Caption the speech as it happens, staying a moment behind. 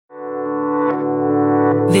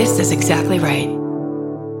This is exactly right.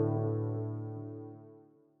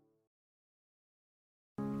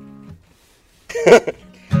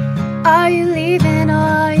 Are you leaving or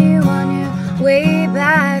are you on your way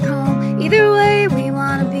back home? Either way, we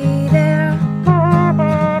want to be there.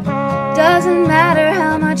 Doesn't matter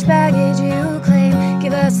how much baggage you claim.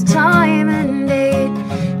 Give us a time and date,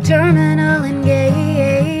 terminal and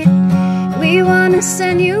gate. We want to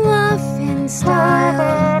send you off in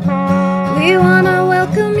style. We want to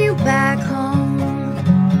welcome you back home.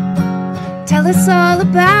 Tell us all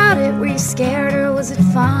about it. Were you scared or was it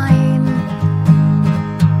fine?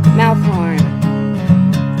 Mouth horn.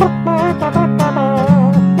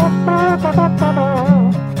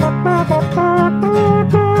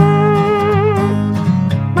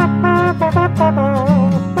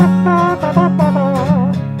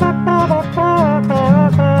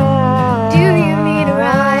 Do you need a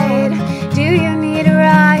ride? Do you need a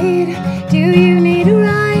ride? Do you need a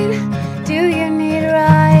ride? Do you need a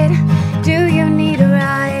ride? Do you need a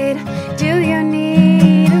ride? Do you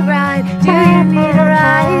need a ride? Do you need a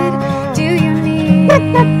ride? Do you need a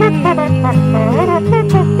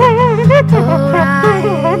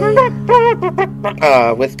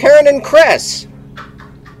ride? With Karen and Chris.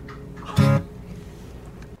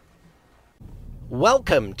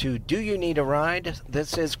 Welcome to Do You Need a Ride?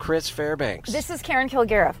 This is Chris Fairbanks. This is Karen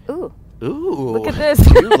Kilgariff. Ooh. Look at this.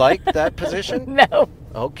 Do you like that position? No.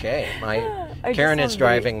 Okay. I Karen just is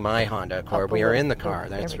driving my Honda Accord. We are in the car.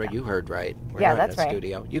 There That's we right. go. You heard right. We're Yeah, not that's in a right.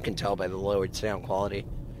 studio. You can tell by the lowered sound quality.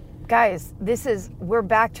 Guys, we're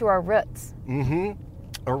back to our roots. Mm-hmm.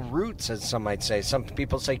 Or roots, as some might say. Some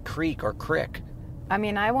people say creek or crick. I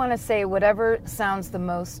mean, I want to say whatever sounds the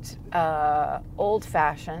most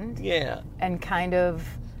old-fashioned Yeah. and kind of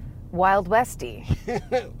Wild Westy.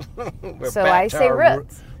 We're So back I to say our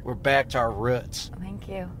roots. We're back to our roots. Thank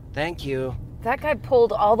you. Thank you. That guy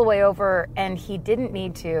pulled all the way over, and he didn't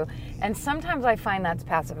need to. And sometimes I find that's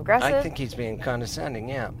passive-aggressive. I think he's being condescending,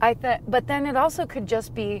 yeah. But then it also could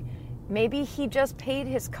just be, maybe he just paid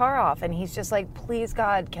his car off, and he's just like, please,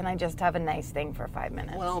 God, can I just have a nice thing for 5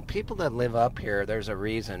 minutes? Well, people that live up here, there's a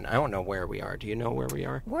reason. I don't know where we are. Do you know where we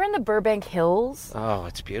are? We're in the Burbank Hills. Oh,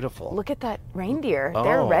 it's beautiful. Look at that reindeer. Oh,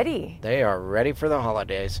 They're ready. They are ready for the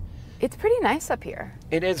holidays. It's pretty nice up here.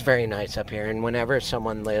 It is very nice up here, and whenever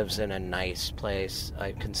someone lives in a nice place,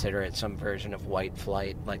 I consider it some version of white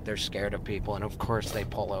flight, like they're scared of people, and of course they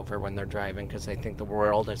pull over when they're driving because they think the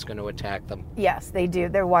world is going to attack them. Yes, they do.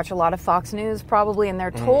 They watch a lot of Fox News probably, and they're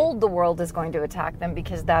told the world is going to attack them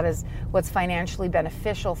because that is what's financially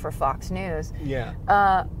beneficial for Fox News. Yeah.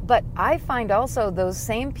 But I find also those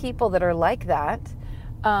same people that are like that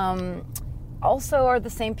also are the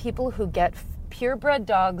same people who get purebred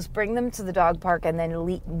dogs, bring them to the dog park, and then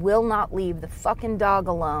will not leave the fucking dog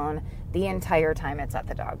alone the entire time it's at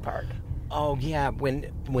the dog park. Oh, yeah,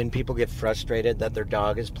 when people get frustrated that their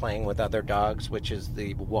dog is playing with other dogs, which is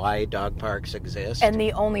why dog parks exist. And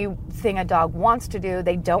the only thing a dog wants to do,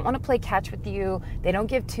 they don't want to play catch with you. They don't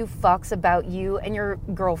give two fucks about you and your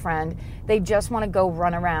girlfriend. They just want to go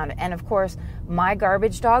run around. And of course, my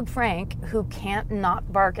garbage dog, Frank, who can't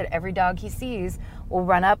not bark at every dog he sees, will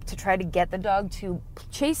run up to try to get the dog to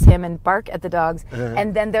chase him and bark at the dogs.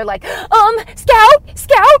 And then they're like,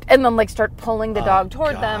 Scout! And then like start pulling the dog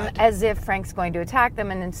toward them as if Frank's going to attack them.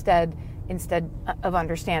 And instead of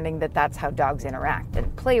understanding that that's how dogs interact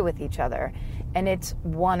and play with each other. And it's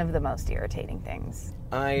one of the most irritating things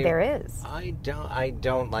there is. I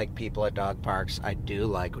don't like people at dog parks. I do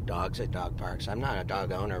like dogs at dog parks. I'm not a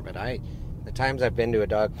dog owner, but the times I've been to a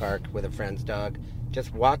dog park with a friend's dog,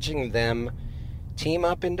 just watching them team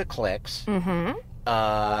up into cliques. Mm-hmm.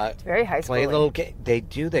 It's very high school. Play little. They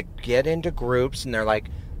get into groups, and they're like,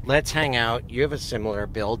 "Let's hang out. You have a similar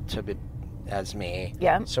build as me,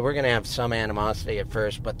 Yeah. So we're gonna have some animosity at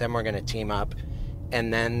first, but then we're gonna team up."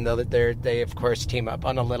 And then they of course team up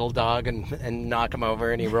on a little dog and knock him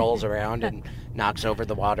over, and he rolls around and knocks over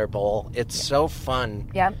the water bowl. It's so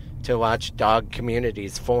fun to watch dog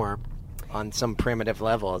communities form on some primitive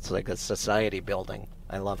level. It's like a society building.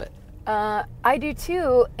 I love it. I do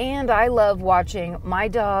too, and I love watching my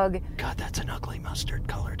dog. God, that's an ugly mustard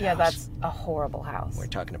colored house. Yeah, that's a horrible house. We're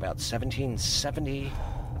talking about 1770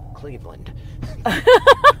 Cleveland.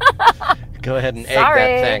 Go ahead and egg Sorry.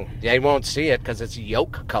 that thing. They won't see it because it's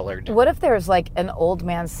yolk colored. What if there's like an old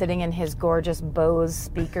man sitting in his gorgeous Bose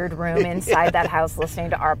speakered room inside that house listening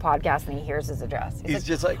to our podcast and he hears his address? He's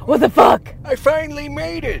just like, what the fuck? I finally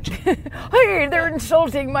made it. Hey, they're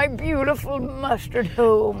insulting my beautiful mustard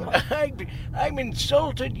home. I'm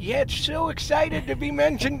insulted yet so excited to be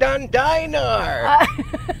mentioned on Dinar.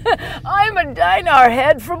 I'm a Dinar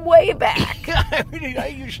head from way back.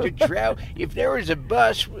 I used to travel. If there was a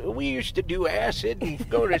bus, we used to do acid and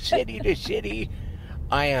go to city.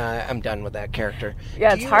 I'm done with that character.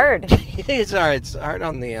 Yeah, it's hard. It's hard. It's hard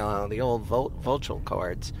on the old vocal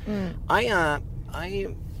cords.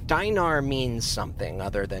 Dinar means something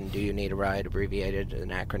other than do you need a ride, abbreviated, an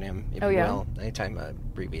acronym, if you will. Anytime an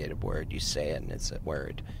abbreviated word, you say it and it's a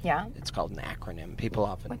word. Yeah. It's called an acronym. People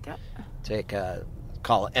often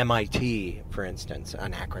call MIT, for instance,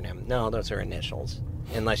 an acronym. No, those are initials,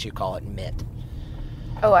 unless you call it MIT.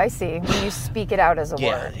 Oh, I see. When you speak it out as a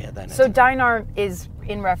word. Yeah, then so Dinar is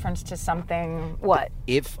in reference to something, what?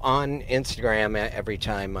 If on Instagram, every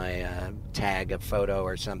time I tag a photo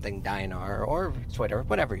or something, Dinar, or Twitter,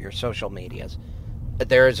 whatever your social medias,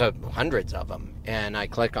 there's hundreds of them, and I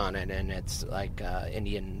click on it, and it's like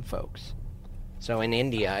Indian folks. So in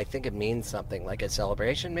India, I think it means something like a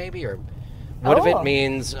celebration, maybe, or what if it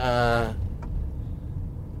means...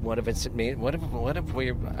 What if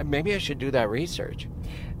we... Maybe I should do that research.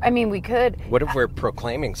 I mean, we could. What if we're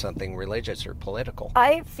proclaiming something religious or political?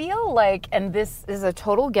 I feel like, and this is a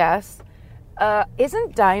total guess,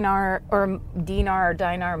 isn't dinar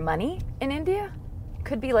money in India?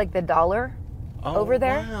 Could be like the dollar over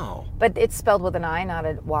there. Wow. But it's spelled with an I, not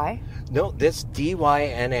a Y. No, this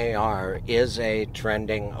DYNAR is a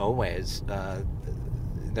trending always.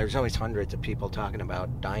 There's always hundreds of people talking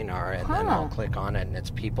about Dinar, and then I'll click on it, and it's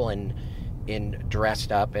people in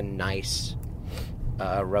dressed up in nice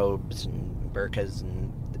robes and burqas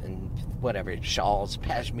and whatever, shawls,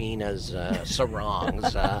 pashminas,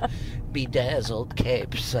 sarongs, bedazzled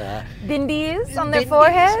capes. Bindis on their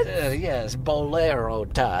foreheads? Yes, bolero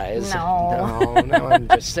ties. No. No, I'm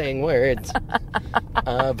just saying words.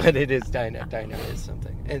 But it is Dinar. Dinar is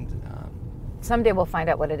something. And someday we'll find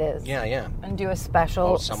out what it is. Yeah. And do a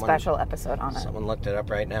special episode on it. Someone looked it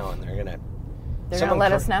up right now, and they're gonna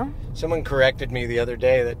let us know? Someone corrected me the other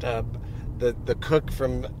day that the cook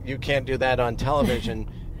from You Can't Do That on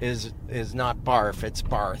Television is not barf, it's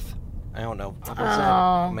barth. I don't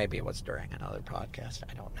know. Maybe it was during another podcast.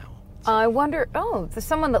 I don't know. I wonder, there's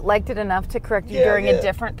someone that liked it enough to correct you during a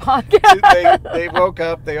different podcast. They woke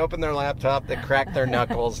up, they opened their laptop, they cracked their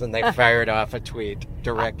knuckles, and they fired off a tweet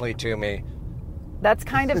directly to me. That's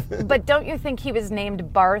kind of, but don't you think he was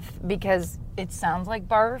named Barth because it sounds like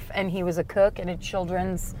barf, and he was a cook in a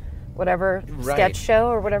children's sketch show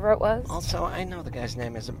or whatever it was? Also, I know the guy's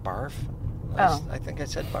name isn't Barf. I think I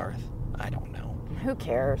said Barth. I don't know. Who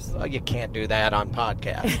cares? Well, you can't do that on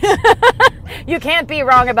podcasts. You can't be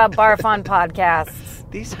wrong about barf on podcasts.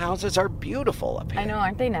 These houses are beautiful up here. I know,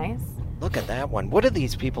 aren't they nice? Look at that one. What do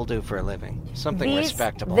these people do for a living? Something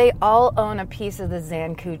respectable. They all own a piece of the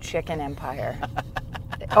Zankou chicken empire.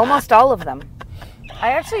 Almost all of them.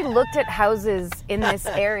 I actually looked at houses in this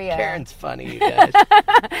area. Karen's funny, you guys.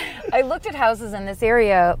 I looked at houses in this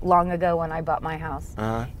area long ago when I bought my house.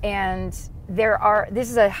 And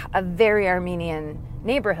this is a very Armenian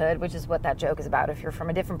neighborhood, which is what that joke is about. If you're from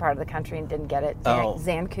a different part of the country and didn't get it,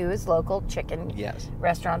 Zankou is local chicken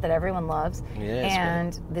restaurant that everyone loves.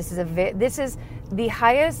 And this is the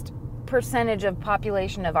highest percentage of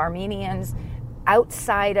population of Armenians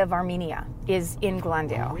outside of Armenia is in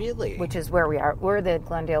Glendale. Really? Which is where we are. We're the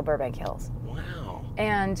Glendale Burbank Hills. Wow.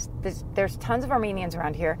 And there's tons of Armenians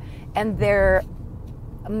around here, and there's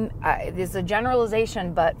a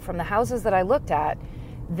generalization, but from the houses that I looked at,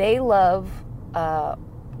 they love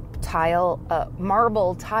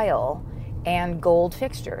marble tile and gold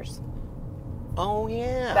fixtures. Oh,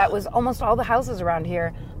 yeah. That was almost all the houses around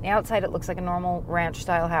here. The outside, it looks like a normal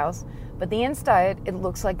ranch-style house, but the inside, it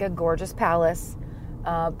looks like a gorgeous palace,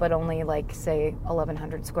 but only say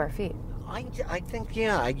 1,100 square feet. I think,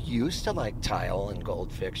 I used to like tile and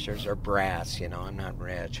gold fixtures or brass. I'm not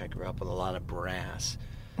rich. I grew up with a lot of brass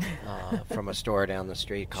from a store down the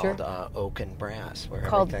street called Oak and Brass, where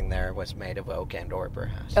everything there was made of oak and or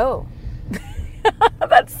brass. Oh.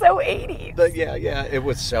 That's so 80s. But yeah, it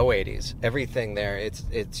was so 80s. Everything there,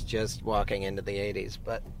 it's just walking into the 80s.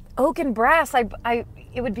 But Oak and Brass.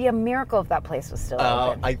 It would be a miracle if that place was still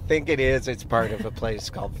open. I think it is. It's part of a place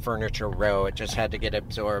called Furniture Row. It just had to get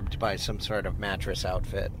absorbed by some sort of mattress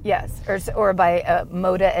outfit. Yes, or by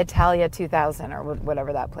Moda Italia 2000 or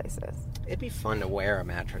whatever that place is. It'd be fun to wear a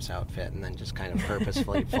mattress outfit and then just kind of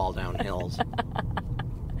purposefully fall down hills.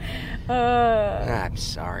 I'm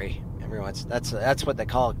sorry. That's what they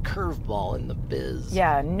call a curveball in the biz.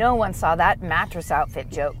 Yeah, no one saw that mattress outfit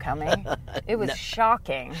joke coming. It was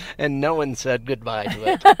shocking. And no one said goodbye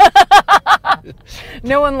to it.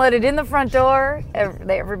 No one let it in the front door.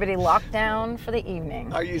 Everybody locked down for the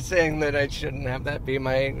evening. Are you saying that I shouldn't have that be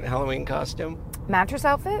my Halloween costume? Mattress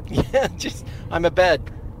outfit? Yeah, I'm a bed.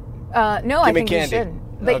 No, I think candy. You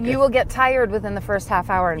should. But you will get tired within the first half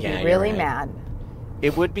hour and be really mad.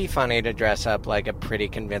 It would be funny to dress up like a pretty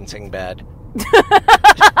convincing bed.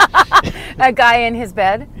 A guy in his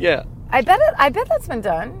bed? Yeah. I bet that's been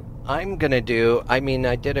done. I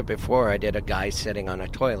did it before. I did a guy sitting on a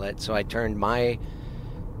toilet, so I turned my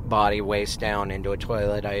body waist down into a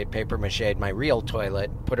toilet. I paper mache'd my real toilet,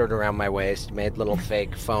 put it around my waist, made little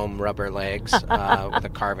fake foam rubber legs with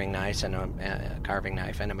a carving knife and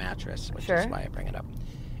a mattress, which is why I bring it up.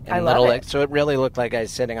 And I love it. So it really looked like I was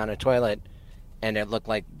sitting on a toilet. And it looked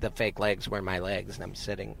like the fake legs were my legs, and I'm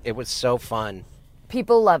sitting. It was so fun.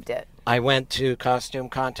 People loved it. I went to costume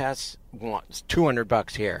contests. It's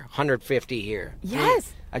 $200 here, $150 here.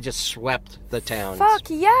 Yes. I just swept the towns. Fuck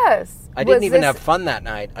yes. I didn't even have fun that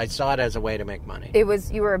night. I saw it as a way to make money.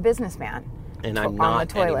 You were a businessman. And I'm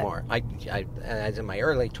not anymore. I was in my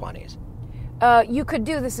early 20s. You could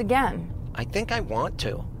do this again. I think I want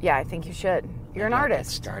to. Yeah, I think you should. You're an artist.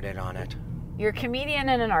 Get started on it. You're a comedian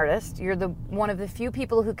and an artist. You're one of the few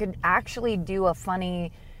people who could actually do a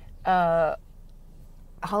funny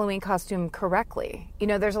Halloween costume correctly. You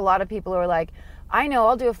know, there's a lot of people who are like, I know,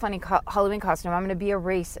 I'll do a funny Halloween costume. I'm going to be a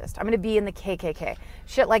racist. I'm going to be in the KKK.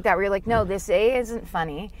 Shit like that, where you're like, no, this A isn't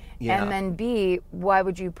funny. Yeah. And then B, why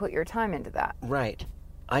would you put your time into that? Right.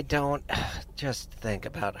 I don't just think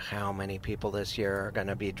about how many people this year are going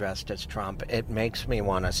to be dressed as Trump. It makes me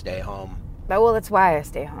want to stay home. Well, that's why I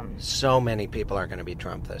stay home. So many people are going to be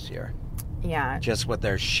Trump this year. Yeah. Just with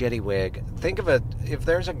their shitty wig. Think of it, if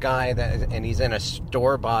there's a guy and he's in a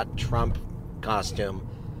store-bought Trump costume,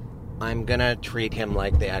 I'm going to treat him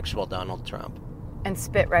like the actual Donald Trump. And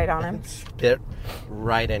spit right on him. Spit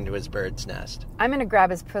right into his bird's nest. I'm going to grab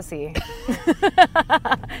his pussy.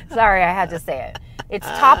 Sorry, I had to say it. It's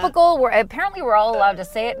topical. Apparently we're all allowed to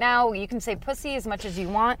say it now. You can say pussy as much as you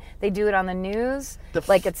want. They do it on the news.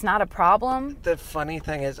 It's not a problem. The funny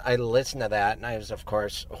thing is, I listened to that, and I was, of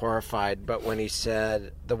course, horrified. But when he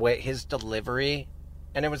said his delivery,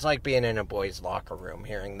 and it was like being in a boys' locker room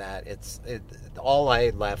hearing that. All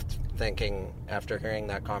I left thinking after hearing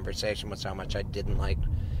that conversation was how much I didn't like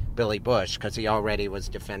Billy Bush, because he already was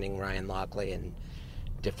defending Ryan Lockley and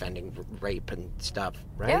defending rape and stuff,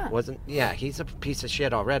 right? Yeah. He's a piece of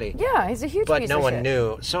shit already. Yeah, he's a huge piece of shit. But no one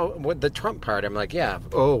knew. So with the Trump part, I'm like, yeah,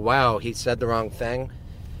 oh, wow, he said the wrong thing.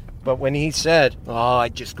 But when he said,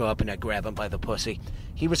 I'd just go up and I'd grab him by the pussy,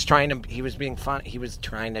 he was being fun. He was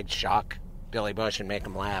trying to shock Billy Bush and make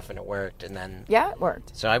him laugh, and it worked. And then... Yeah, it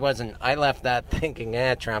worked. So I left that thinking,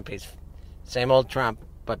 Trump, he's same old Trump,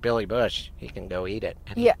 but Billy Bush, he can go eat it.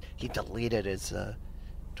 And he deleted his...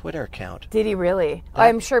 Twitter account. Did he really?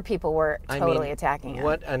 I'm sure people were totally attacking him.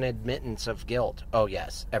 What an admittance of guilt. Oh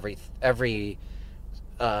yes, every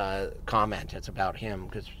comment is about him,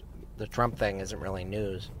 because the Trump thing isn't really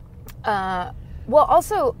news. Well,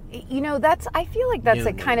 also, I feel like that's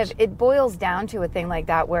it boils down to a thing like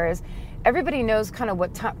that, whereas everybody knows kind of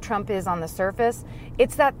what Trump is on the surface.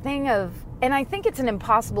 It's that thing of, and I think it's an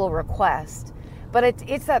impossible request, but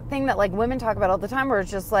it's that thing that like women talk about all the time, where it's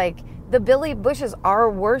just like, the Billy Bushes are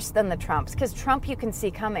worse than the Trumps, because Trump you can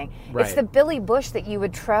see coming. Right. It's the Billy Bush that you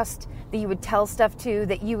would trust, that you would tell stuff to,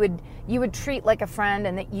 that you would treat like a friend,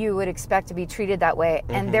 and that you would expect to be treated that way.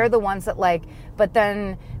 Mm-hmm. And they're the ones that but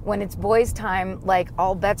then when it's boys' time,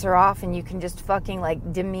 all bets are off, and you can just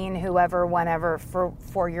fucking demean whoever, whenever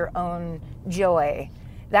for your own joy.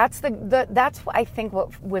 That's that's I think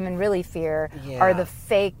what women really fear are the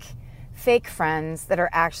fake friends that are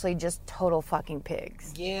actually just total fucking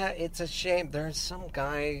pigs. Yeah, it's a shame. There's some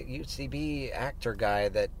guy, UCB actor guy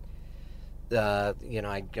that,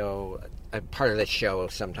 I'm part of the show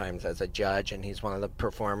sometimes as a judge, and he's one of the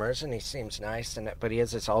performers, and he seems nice, but he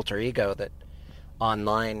has this alter ego that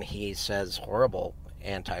online he says horrible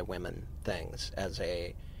anti-women things as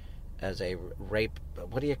a rape,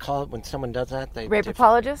 what do you call it when someone does that? Rape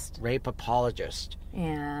apologist? Rape apologist.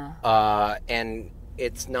 Yeah. And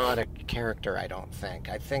it's not a character, I don't think.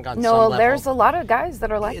 I think on some No, level... there's a lot of guys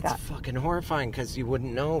that are like it's that. fucking horrifying because you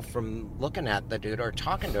wouldn't know from looking at the dude or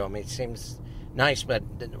talking to him. He seems nice, but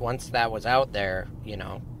once that was out there, you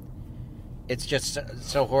know, it's just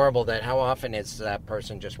so horrible that how often is that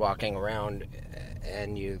person just walking around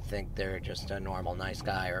and you think they're just a normal, nice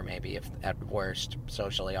guy, or maybe if at worst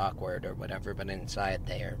socially awkward or whatever, but inside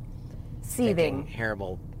they are Seething.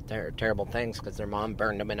 thinking terrible things because their mom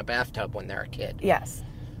burned them in a bathtub when they're a kid. Yes.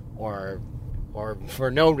 Or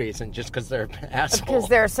for no reason, just because they're an asshole. Because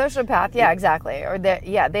they're a sociopath, yeah, exactly. Or they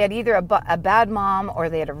had either a bad mom, or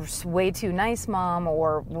they had a way too nice mom,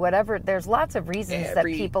 or whatever. There's lots of reasons that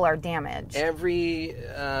people are damaged. Every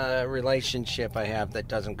relationship I have that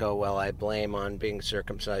doesn't go well, I blame on being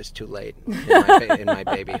circumcised too late in my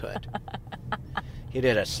babyhood. He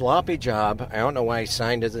did a sloppy job. I don't know why he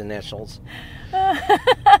signed his initials.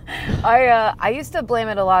 I used to blame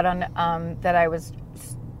it a lot on that I was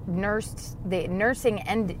nursed. The nursing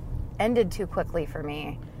ended too quickly for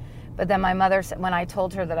me. But then my mother said, when I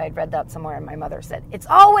told her that I'd read that somewhere, and my mother said, it's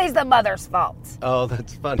always the mother's fault. Oh,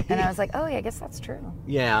 that's funny. And I was like, oh yeah, I guess that's true.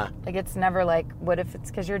 Yeah. Like, it's never like, what if it's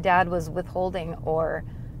because your dad was withholding or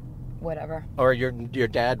whatever. Or your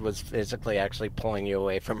dad was physically actually pulling you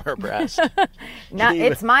away from her breast. Now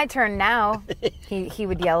it's my turn now. He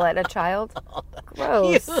would yell at a child.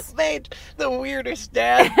 Gross. You made the weirdest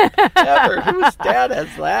dad ever. Whose dad has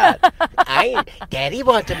that? Daddy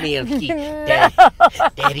want a milky.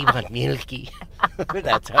 Daddy want milky.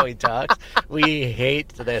 That's how he talks. We hate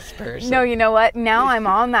this person. No, you know what? Now I'm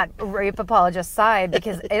on that rape apologist side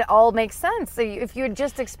because it all makes sense. So if you had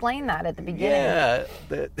just explained that at the beginning. Yeah.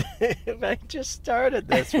 I just started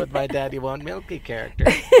this with my Daddy Want Milky character.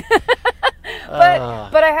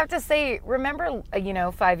 But I have to say, remember,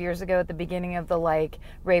 5 years ago at the beginning of the, like,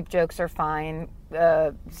 rape jokes are fine,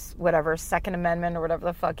 whatever, Second Amendment or whatever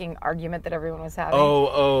the fucking argument that everyone was having.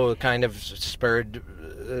 Oh, kind of spurred,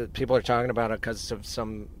 people are talking about it because of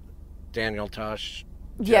some Daniel Tosh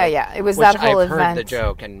joke. Yeah, it was that whole I've event. Heard the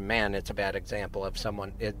joke, and man, it's a bad example of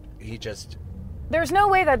someone, There's no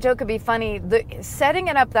way that joke could be funny. Setting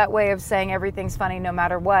it up that way of saying everything's funny no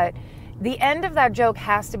matter what, the end of that joke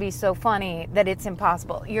has to be so funny that it's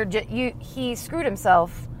impossible. He screwed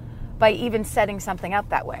himself by even setting something up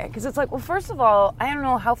that way. Because it's like, well, first of all, I don't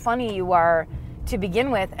know how funny you are to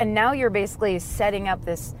begin with, and now you're basically setting up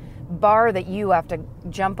this bar that you have to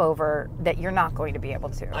jump over that you're not going to be able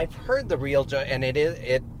to. I've heard the real joke, and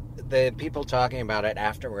the people talking about it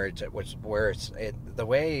afterwards, it was worse. The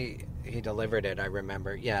way he delivered it, I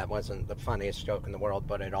remember, it wasn't the funniest joke in the world,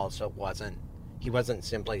 but it also wasn't. He wasn't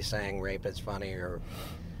simply saying rape is funny, or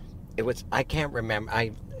it was. I can't remember.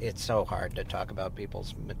 It's so hard to talk about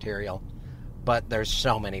people's material, but there's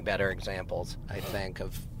so many better examples, I think,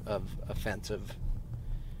 of offensive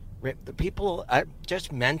rape. The people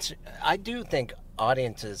I do think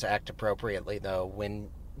audiences act appropriately though when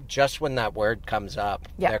that word comes up,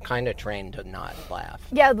 they're kind of trained to not laugh.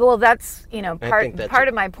 Yeah, well, that's, part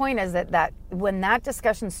of my point is that when that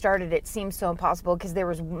discussion started, it seemed so impossible because there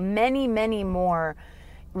was many, many more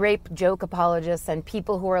rape joke apologists and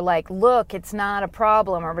people who are like, look, it's not a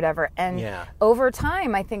problem or whatever. And over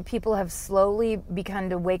time, I think people have slowly begun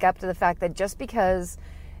to wake up to the fact that just because,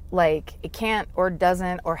 like, it can't or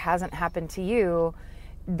doesn't or hasn't happened to you,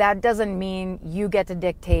 that doesn't mean you get to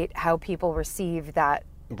dictate how people receive that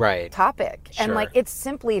topic. Sure. And, like, it's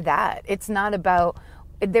simply that. It's not about,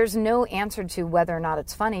 there's no answer to whether or not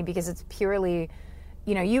it's funny because it's purely,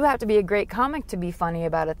 you have to be a great comic to be funny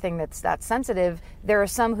about a thing that's that sensitive. There are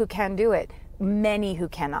some who can do it. Many who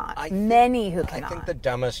cannot. I think the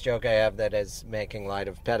dumbest joke I have that is making light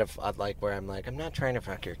of pedophile, like where I'm like, I'm not trying to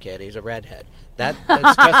fuck your kid. He's a redhead. That's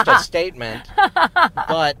just a statement.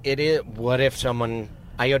 But it is. What if someone?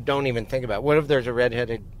 I don't even think about. What if there's a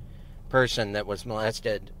redheaded person that was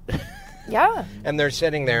molested? Yeah. And they're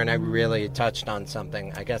sitting there, and I really touched on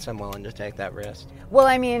something. I guess I'm willing to take that risk. Well,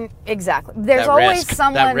 I mean, exactly. There's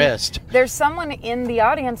There's someone in the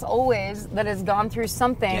audience always that has gone through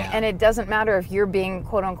something, and it doesn't matter if you're being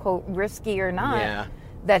quote unquote risky or not. Yeah.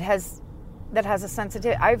 That has a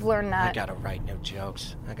sensitivity. I've learned that. I gotta write no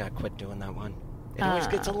jokes. I gotta quit doing that one. It always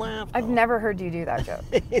gets a laugh. I've never heard you do that joke.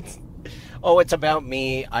 It's about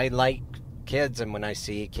me. I like kids, and when I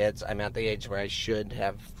see kids, I'm at the age where I should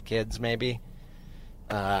have kids, maybe,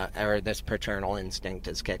 or this paternal instinct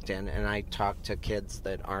is kicked in, and I talk to kids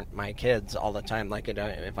that aren't my kids all the time, like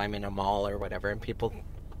if I'm in a mall or whatever, and people,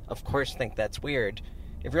 of course, think that's weird.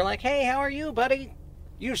 If you're like, hey, how are you, buddy?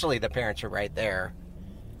 Usually the parents are right there,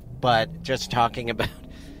 but just talking about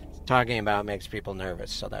talking about makes people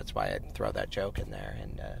nervous, so that's why I throw that joke in there.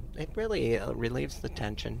 And it really relieves the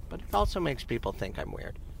tension, but it also makes people think I'm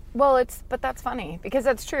weird. Well, but that's funny because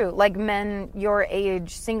that's true. Like men your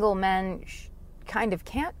age, single men kind of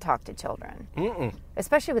can't talk to children. Mm-mm.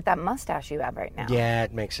 Especially with that mustache you have right now. Yeah,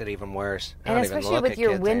 it makes it even worse. And especially with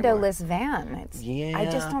your windowless van. Yeah. I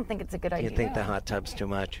just don't think it's a good idea. You think the hot tub's too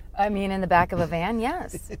much? I mean, in the back of a van,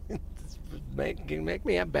 yes. make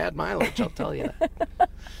me have bad mileage, I'll tell you.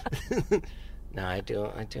 No, I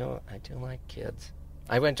do like kids.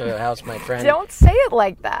 I went to a house, my friend. Don't say it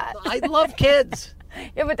like that. I love kids.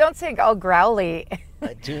 Yeah, but don't say it all growly.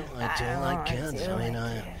 I do like kids.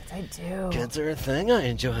 I do. Kids are a thing I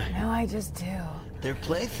enjoy. No, I just do. They're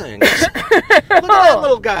playthings. Look at that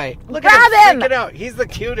little guy. Look Grab at him! Freak it out. He's the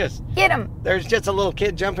cutest. Get him. There's just a little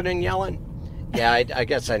kid jumping and yelling. Yeah, I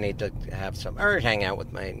guess I need to have some, or hang out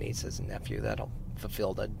with my nieces and nephew. That'll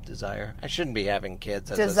fulfill the desire. I shouldn't be having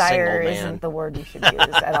kids as a single man. Desire isn't the word you should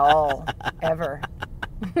use at all, ever.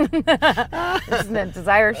 Isn't it?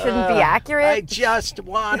 Desire shouldn't be accurate. I just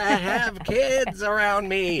want to have kids around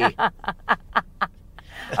me.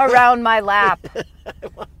 Around my lap.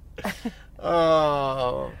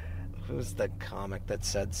 Oh, who's the comic that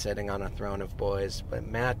said "sitting on a throne of boys"? But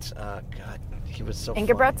Matt, God, he was so.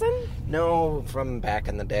 Ingebretson? No, from back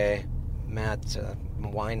in the day, Matt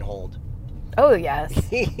Weinhold. Oh yes,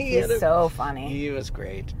 He's so funny. He was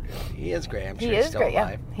great. He is great. I'm sure He he's is still great.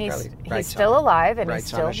 alive. Yeah, he's still alive, and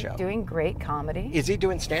he's on still a show. doing great comedy. Is he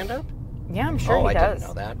doing stand-up? Yeah, I'm sure he I does.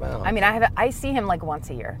 didn't know that. Well, I mean, I see him like once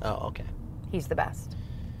a year. Oh, okay. He's the best.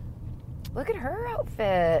 Look at her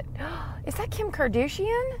outfit. Is that Kim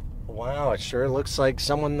Kardashian? Wow, it sure looks like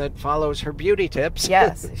someone that follows her beauty tips.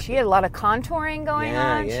 Yes, she had a lot of contouring going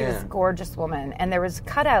on. Yeah. She was a gorgeous woman, and there was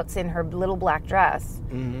cutouts in her little black dress.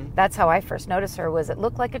 Mm-hmm. That's how I first noticed her. Was it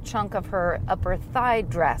looked like a chunk of her upper thigh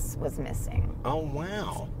dress was missing? Oh,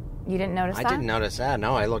 wow. You didn't notice that? I didn't notice that.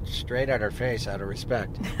 No, I looked straight at her face out of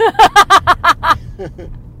respect.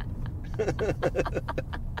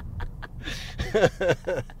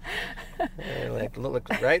 I look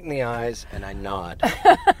right in the eyes and I nod.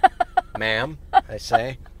 Ma'am, I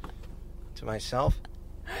say to myself.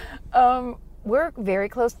 We're very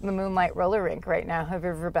close to the Moonlight roller rink right now. Have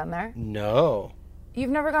you ever been there? No.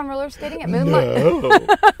 You've never gone roller skating at Moonlight? No.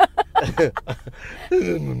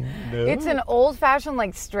 It's an old-fashioned,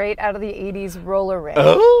 like, straight out of the 80s roller rink.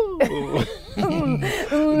 Oh.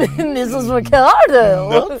 Mrs.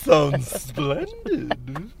 Ricardo. That sounds splendid.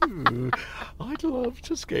 I'd love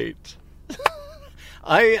to skate.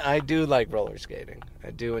 I do like roller skating.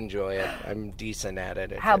 I do enjoy it. I'm decent at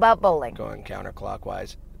it. How about bowling? Going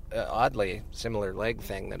counterclockwise. Oddly, similar leg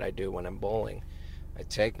thing that I do when I'm bowling. I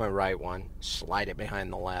take my right one, slide it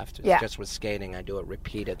behind the left. It's just with skating, I do it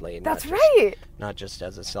repeatedly. That's right. Not just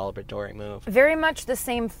as a celebratory move. Very much the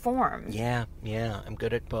same form. Yeah. I'm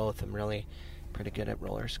good at both. I'm really pretty good at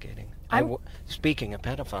roller skating. Speaking of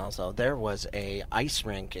pedophiles, though, there was a ice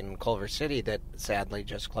rink in Culver City that sadly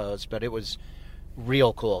just closed, but it was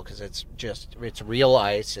real cool because it's real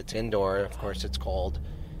ice. It's indoor. Of course, it's cold.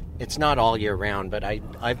 It's not all year round, but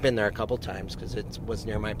I've been there a couple times because it was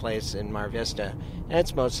near my place in Mar Vista, and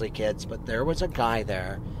it's mostly kids. But there was a guy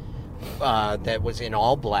there that was in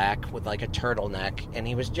all black with like a turtleneck, and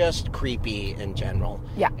he was just creepy in general.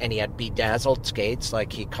 Yeah. And he had bedazzled skates,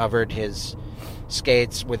 like he covered his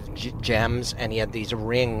skates with gems, and he had these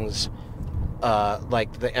rings,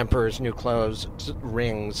 like the Emperor's New Clothes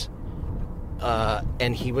rings.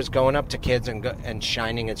 And he was going up to kids and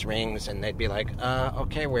shining his rings, and they'd be like,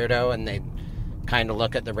 okay, weirdo, and they'd kind of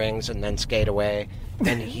look at the rings and then skate away.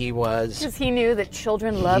 And he was... Because he knew that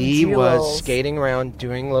children love He jewels. was skating around,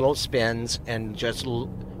 doing little spins, and just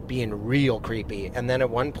being real creepy. And then at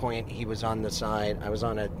one point, he was on the side. I was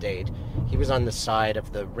on a date. He was on the side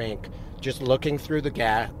of the rink, just looking through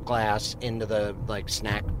the glass into the, like,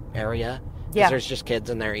 snack area. Yeah. There's just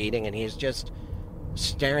kids in there eating, and he's just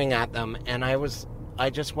staring at them, and I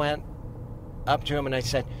just went up to him and I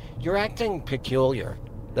said, "You're acting peculiar."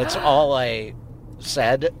 That's all I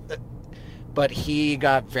said. But he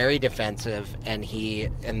got very defensive, and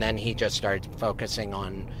then he just started focusing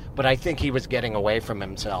on, but I think he was getting away from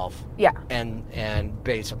himself. Yeah. And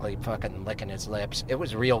basically fucking licking his lips. It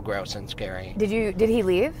was real gross and scary. Did he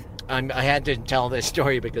leave? I had to tell this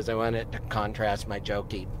story because I wanted to contrast my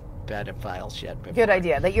jokey pedophile shit before. Good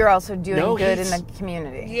idea. That you're also doing good in he's- the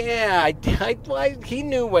community. Yeah, he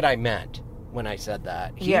knew what I meant when I said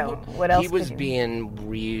that. What else He was could you- being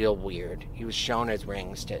real weird. He was showing his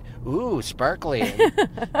rings to, ooh, sparkly.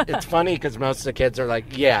 It's funny because most of the kids are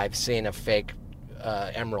like, yeah, I've seen a fake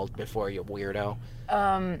Emerald before, you weirdo.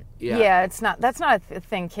 Yeah, that's not a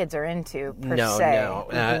thing kids are into per se. No.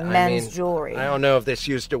 Men's jewelry. I don't know if this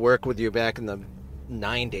used to work with you back in the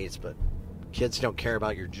 90s, but kids don't care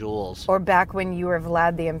about your jewels. Or back when you were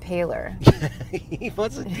Vlad the Impaler. He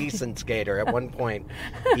was a decent skater. At one point,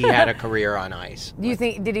 he had a career on ice. Do you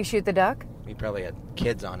think? Did he shoot the duck? He probably had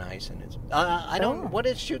kids on ice, and I don't. What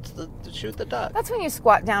is shoot the duck? That's when you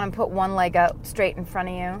squat down and put one leg out straight in front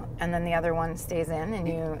of you, and then the other one stays in, and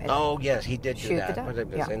you. Oh yes, he did do shoot that. the duck. But it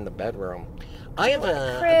was Yeah. in the bedroom. I have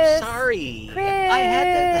a. Chris, I'm sorry. Chris. I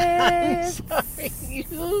had to. I'm sorry.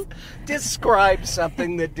 You described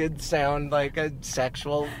something that did sound like a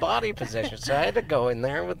sexual body position, so I had to go in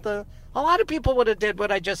there with the. A lot of people would have did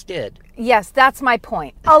what I just did. Yes, that's my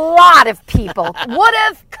point. A lot of people would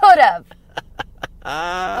have, could have.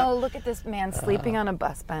 Oh, look at this man sleeping on a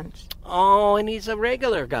bus bench. Oh, and he's a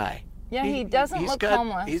regular guy. Yeah, he doesn't he's look got,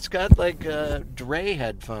 homeless. He's got like Dre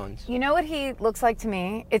headphones. You know what he looks like to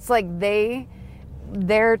me? It's like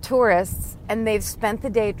they're tourists and they've spent the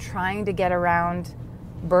day trying to get around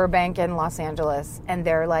Burbank and Los Angeles, and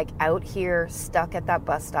they're like out here stuck at that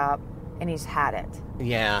bus stop, and he's had it.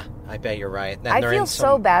 Yeah, I bet you're right. And I they're feel in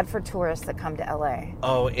so bad for tourists that come to LA.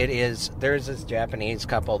 Oh, it is. There's this Japanese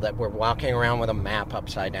couple that were walking around with a map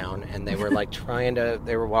upside down, and they were like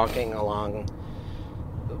they were walking along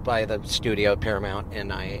by the studio Paramount,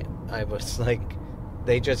 and I was like,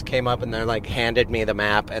 they just came up and they're like, handed me the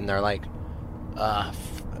map, and they're like,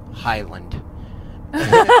 Highland.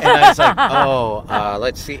 And I was like,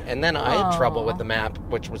 let's see. And then I had trouble with the map,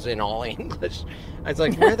 which was in all English. I was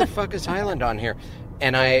like, where the fuck is Highland on here?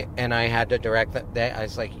 And I had to direct that. I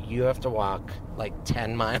was like, you have to walk like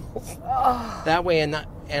 10 miles that way.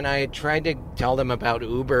 And I tried to tell them about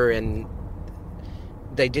Uber, and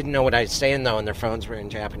they didn't know what I was saying, though, and their phones were in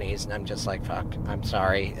Japanese. And I'm just like, fuck, I'm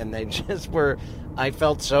sorry. And they just were, I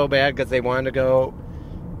felt so bad because they wanted to go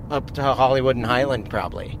up to Hollywood and Highland,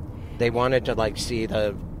 probably. They wanted to, like, see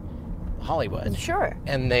the Hollywood. Sure.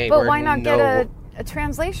 And they But why not get a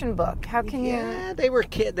translation book? How can you... Yeah, they were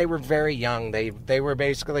they were very young. They were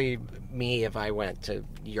basically me if I went to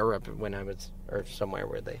Europe when I was, or somewhere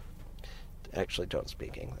where they actually don't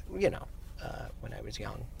speak English. You know, when I was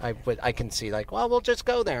young. I can see, like, well, we'll just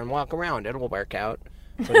go there and walk around. It'll work out.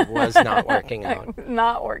 But it was not working out.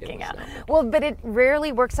 Not working out. Well, but it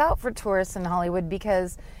rarely works out for tourists in Hollywood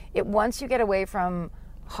because once you get away from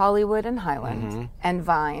Hollywood and Highland and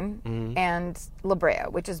Vine and La Brea,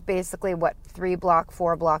 which is basically,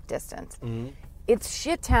 4 block distance. It's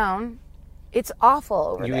shit town. It's awful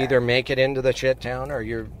over there. You either make it into the shit town,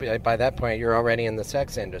 or by that point, you're already in the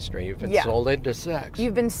sex industry. You've been sold into sex.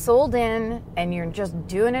 You've been sold in, and you're just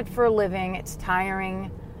doing it for a living. It's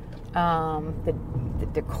tiring. The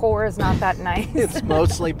decor is not that nice. It's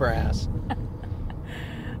mostly brass.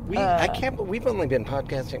 We've only been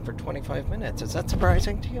podcasting for 25 minutes. Is that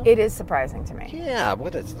surprising to you? It is surprising to me. Yeah,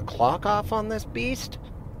 what is the clock off on this beast?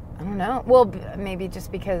 I don't know. Well, maybe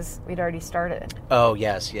just because we'd already started. Oh,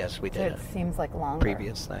 yes, we So did. it seems like longer.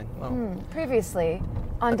 Previous thing. Well. Previously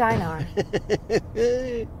on Dinar.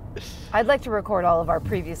 I'd like to record all of our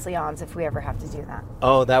previously ons if we ever have to do that.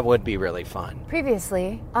 Oh, that would be really fun.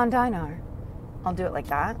 Previously on Dinar. I'll do it like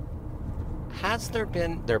that. Has there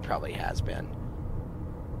been? There probably has been.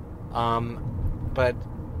 But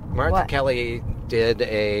Martha Kelly did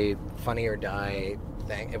a Funny or Die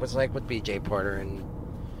thing. It was like with BJ Porter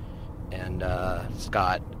and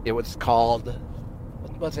Scott. It was called,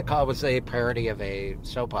 what was it called? It was a parody of a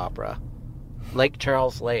soap opera, Lake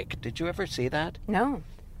Charles Lake. Did you ever see that? No.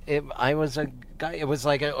 I was a guy. It was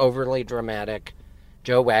like an overly dramatic.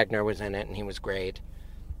 Joe Wagner was in it, and he was great.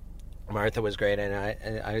 Martha was great, and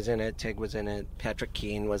I was in it. Tig was in it. Patrick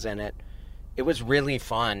Keane was in it. It was really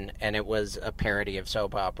fun, and it was a parody of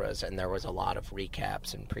soap operas, and there was a lot of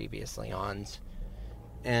recaps and previously ons.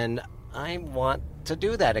 And I want to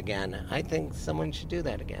do that again. I think someone should do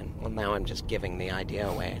that again. Well, now I'm just giving the idea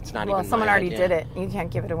away. It's not even my someone already idea. did it. You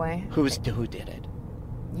can't give it away. Who did it?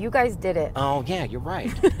 You guys did it. Oh, yeah, you're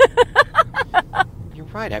right. You're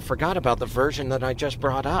right. I forgot about the version that I just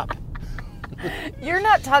brought up. You're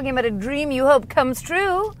not talking about a dream you hope comes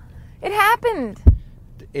true. It happened.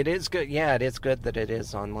 It is good. Yeah, it is good that it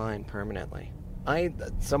is online permanently.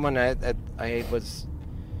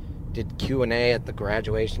 Did Q&A at the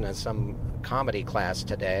graduation of some comedy class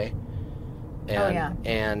today.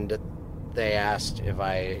 And they asked if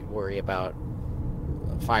I worry about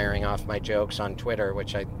firing off my jokes on Twitter,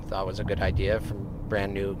 which I thought was a good idea from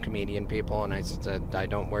brand new comedian people. And I said, I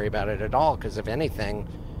don't worry about it at all, because if anything,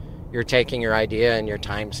 you're taking your idea and you're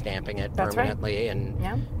time stamping it permanently and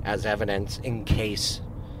as evidence in case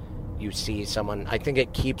you see someone. I think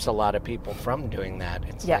it keeps a lot of people from doing that.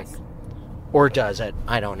 It's Yes. like, or does it?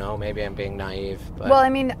 I don't know. Maybe I'm being naive. But Well, I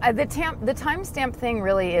mean, the timestamp thing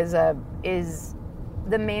really is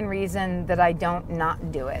the main reason that I don't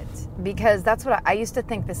not do it, because that's what I used to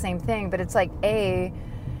think the same thing. But it's like,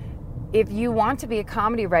 if you want to be a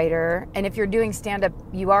comedy writer, and if you're doing stand-up,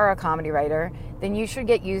 you are a comedy writer, then you should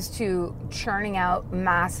get used to churning out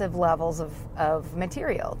massive levels of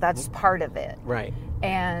material. That's part of it. right.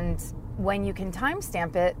 And when you can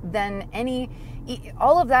timestamp it, then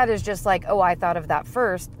all of that is just like, oh, I thought of that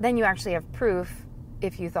first. Then you actually have proof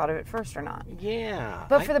if you thought of it first or not. Yeah.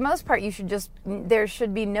 But for the most part, there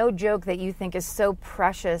should be no joke that you think is so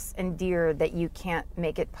precious and dear that you can't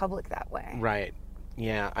make it public that way. Right.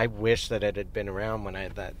 Yeah, I wish that it had been around when I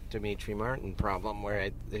had that Dimitri Martin problem where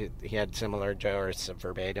he had similar jokes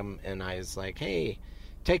verbatim, and I was like, hey,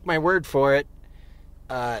 take my word for it.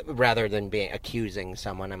 Rather than accusing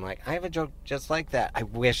someone, I'm like, I have a joke just like that. I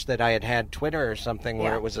wish that I had Twitter or something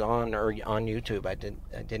where it was on YouTube. I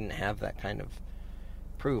didn't have that kind of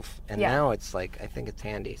proof, and now it's like, I think it's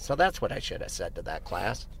handy. So that's what I should have said to that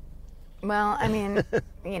class. Well, I mean,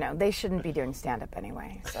 they shouldn't be doing stand-up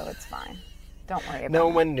anyway, so it's fine. Don't worry about it. No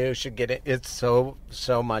one new should get it. It's so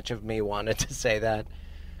much of me wanted to say that,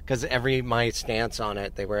 because my stance on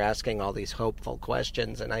it, they were asking all these hopeful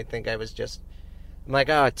questions, and I think I was just, I'm like,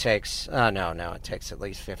 it takes at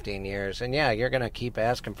least 15 years, and yeah, you're gonna keep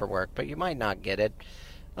asking for work, but you might not get it.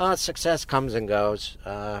 Success comes and goes.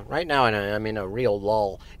 Right now, I'm in a real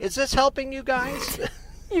lull. Is this helping you guys?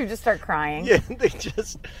 You just start crying. Yeah,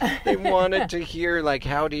 they wanted to hear, like,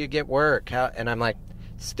 how do you get work? And I'm like,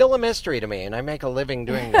 still a mystery to me, and I make a living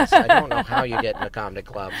doing this. I don't know how you get into comedy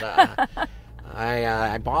clubs.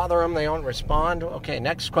 I bother them, they don't respond. Okay,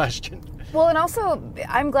 next question. Well, and also,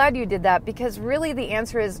 I'm glad you did that, because really the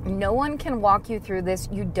answer is no one can walk you through this.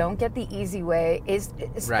 You don't get the easy way,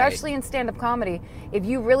 especially in stand-up comedy. If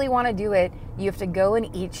you really want to do it, you have to go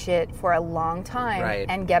and eat shit for a long time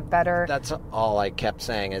and get better. That's all I kept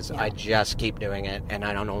saying is I just keep doing it, and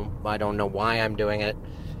I don't know why I'm doing it.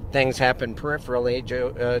 Things happen peripherally,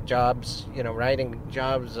 jobs, writing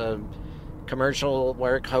jobs, commercial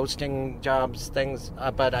work, hosting jobs, things,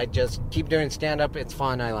 but I just keep doing stand-up. It's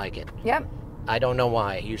fun. I like it. Yep. I don't know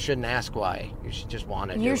why. You shouldn't ask why. You should just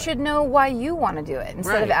want to do it. You should know why you want to do it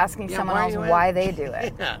instead of asking someone else why they do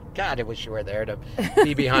it. Yeah. God, I wish you were there to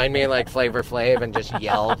be behind me like Flavor Flav and just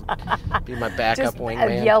yell, be my backup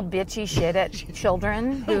wingman. Yell bitchy shit at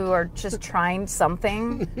children who are just trying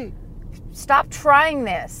something. Stop trying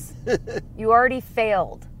this. You already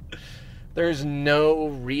failed. There's no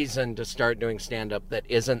reason to start doing stand-up that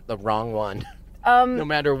isn't the wrong one. No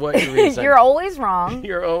matter what your reason. You're always wrong.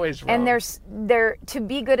 You're always wrong. And to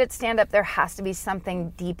be good at stand-up, there has to be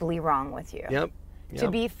something deeply wrong with you. Yep. To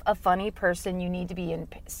be a funny person, you need to be in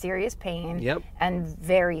serious pain. Yep. And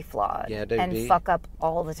very flawed. And fuck up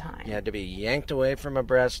all the time. You had to be yanked away from a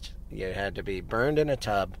breast. You had to be burned in a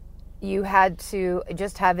tub. You had to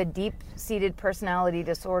just have a deep-seated personality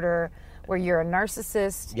disorder where you're a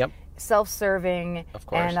narcissist. Yep. Self-serving, of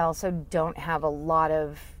course, and also don't have a lot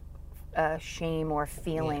of shame or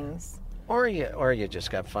feelings. Yeah. Or you just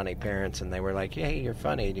got funny parents, and they were like, "Hey, you're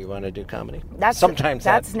funny. Do you want to do comedy?" Sometimes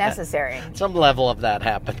that's necessary. Some level of that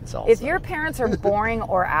happens also. If your parents are boring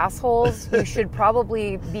or assholes, you should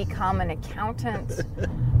probably become an accountant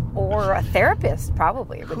or a therapist.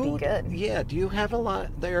 Probably would be good. Yeah. Do you have a lot?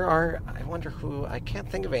 I wonder who. I can't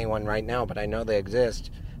think of anyone right now, but I know they exist.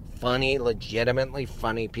 Funny, legitimately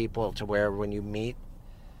funny people to where when you meet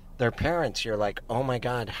their parents, you're like, oh my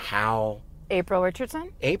God, how? April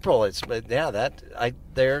Richardson? April is, but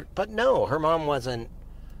no, her mom wasn't.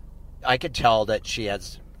 I could tell that she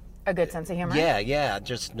has a good sense of humor. Yeah,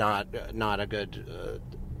 just not a good,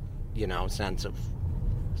 sense of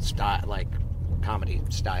style, like comedy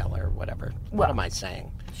style or whatever. What am I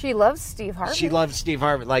saying? She loves Steve Harvey. She loves Steve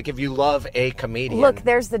Harvey. Like if you love a comedian. Look,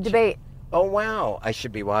 there's the debate. Oh, wow. I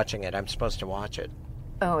should be watching it. I'm supposed to watch it.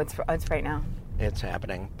 Oh, it's right now. It's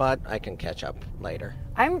happening, but I can catch up later.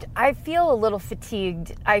 I feel a little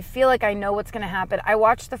fatigued. I feel like I know what's going to happen. I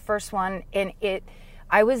watched the first one, and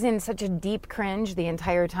I was in such a deep cringe the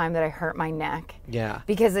entire time that I hurt my neck. Yeah.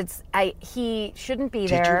 Because he shouldn't be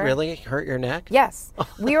there. Did you really hurt your neck? Yes.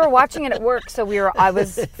 We were watching it at work, so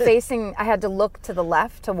I had to look to the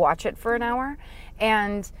left to watch it for an hour,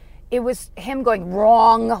 and it was him going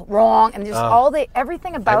wrong, and just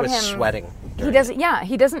everything about him. I was sweating. during He doesn't. Yeah,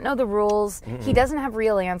 he doesn't know the rules. He doesn't have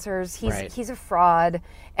real answers. Right. He's a fraud,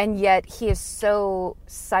 and yet he is so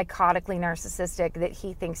psychotically narcissistic that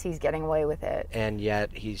he thinks he's getting away with it. And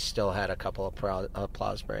yet he still had a couple of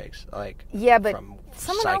applause breaks. Like, Yeah, but from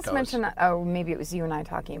someone psychos. else mentioned that. Oh, maybe it was you and I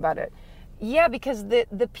talking about it. Yeah, because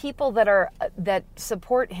the people that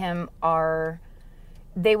support him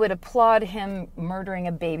they would applaud him murdering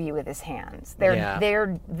a baby with his hands.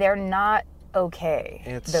 They're not okay.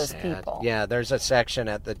 It's those sad. people. Yeah, there's a section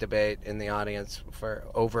at the debate in the audience for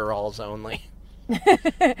overalls only.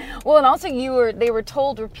 Well, and also they were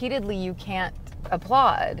told repeatedly you can't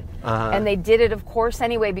applaud. And they did it, of course,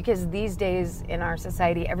 anyway, because these days in our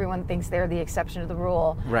society, everyone thinks they're the exception to the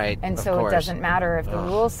rule. Right, And of so course. it doesn't matter. If the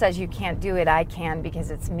rule says you can't do it, I can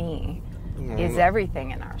because it's me, is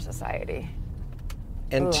everything in our society.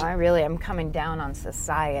 And Ooh, I really am coming down on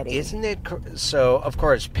society. isn't it so? Of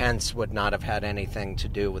course, Pence would not have had anything to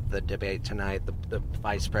do with the debate tonight, the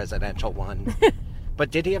vice presidential one.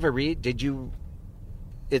 But did he ever read? Did you?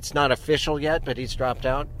 It's not official yet, but he's dropped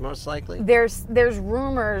out most likely. There's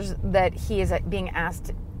rumors that he is being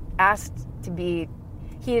asked to be.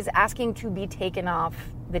 He is asking to be taken off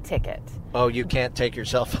the ticket. Oh, you can't take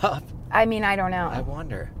yourself off. I mean, I don't know. I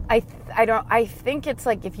wonder. I think it's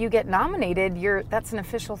like if you get nominated, that's an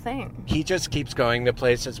official thing. He just keeps going to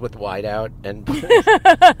places with whiteout and.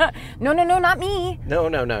 No, not me. No.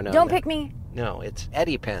 Don't pick me. No, it's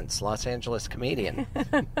Eddie Pence, Los Angeles comedian.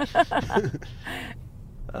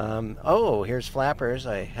 Here's Flappers.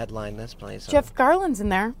 I headlined this place. Jeff Garland's in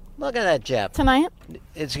there Look at that, Jeff. tonight.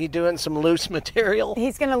 Is he doing some loose material?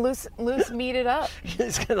 He's gonna loose meat it up.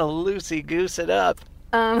 He's gonna loosey-goose it up.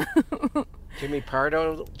 Jimmy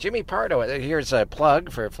Pardo. Here's a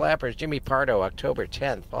plug for Flappers. Jimmy Pardo, October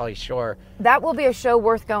 10th, Pauly Shore. That will be a show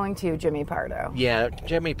worth going to, Jimmy Pardo. Yeah,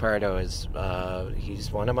 Jimmy Pardo is,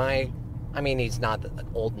 he's one of my, I mean, he's not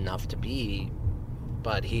old enough to be,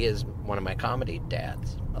 but he is one of my comedy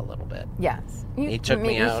dads, a little bit. Yes. He took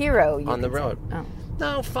me out hero, on the could say. road. Oh.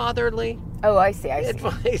 No, fatherly I see.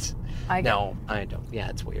 advice. I get No, I don't. Yeah,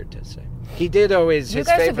 it's weird to say. He did always, You his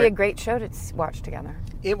guys would be favorite. a great show to watch together.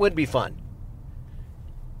 It would be fun.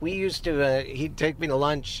 We used to, he'd take me to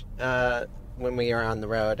lunch when we were on the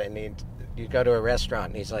road, and you'd go to a restaurant,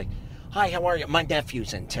 and he's like, "Hi, how are you? My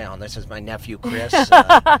nephew's in town. This is my nephew, Chris,"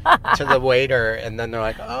 to the waiter, and then they're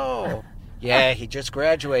like, "Oh, yeah, he just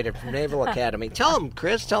graduated from Naval Academy. Tell him,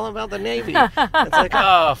 Chris, tell him about the Navy." It's like,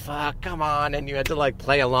 oh, fuck, come on, and you had to, like,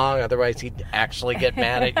 play along, otherwise he'd actually get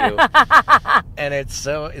mad at you. And it's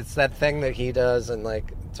that thing that he does in,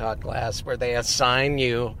 like, Todd Glass, where they assign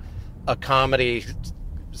you a comedy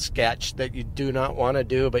sketch that you do not want to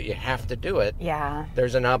do, but you have to do it. Yeah.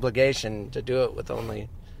 There's an obligation to do it with only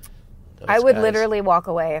those I would guys. literally walk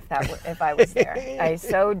away if I was there. I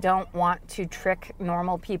so don't want to trick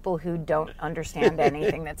normal people who don't understand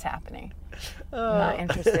anything that's happening. I'm not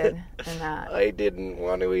interested in that. I didn't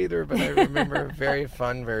want to either, but I remember a very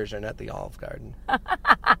fun version at the Olive Garden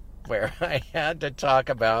where I had to talk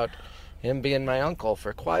about him being my uncle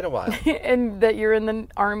for quite a while. And that you're in the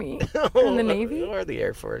Army, or in the Navy, or the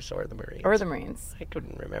Air Force, or the Marines. or the Marines. I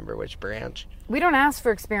couldn't remember which branch. We don't ask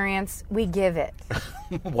for experience, we give it.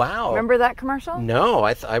 Wow. Remember that commercial? No,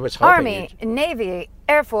 I was hoping Army, Navy,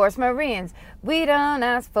 Air Force, Marines. We don't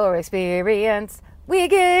ask for experience, we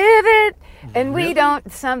give it. And we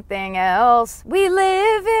don't something else, we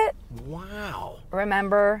live it. Wow.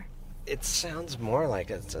 Remember? It sounds more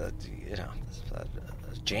like it's a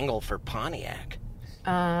jingle for Pontiac.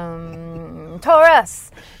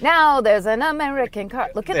 Taurus. Now there's an American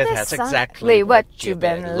car. Look at this. That's son. exactly what you've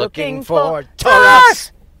been looking for.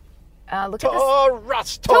 Taurus! Look at this.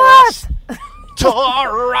 Taurus! Taurus!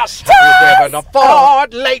 Taurus! Have you driven a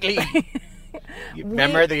Ford lately? You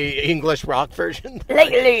remember the English rock version?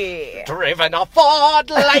 Lately. Driven a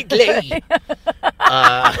Ford lately.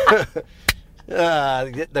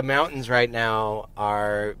 The mountains right now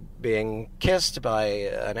are being kissed by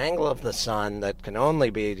an angle of the sun that can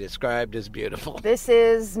only be described as beautiful. This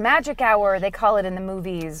is magic hour, they call it in the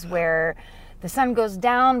movies, where the sun goes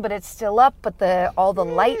down, but it's still up, but all the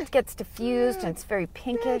light gets diffused, and it's very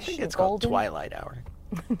pinkish and It's called golden. Twilight Hour.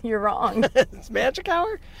 You're wrong. It's magic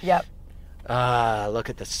hour? Yep.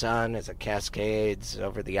 Look at the sun as it cascades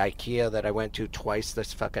over the IKEA that I went to twice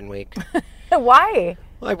this fucking week. Why?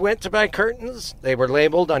 I went to buy curtains. They were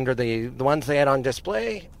labeled under the ones they had on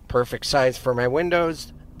display. Perfect size for my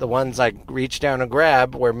windows. The ones I reached down to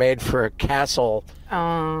grab were made for a castle.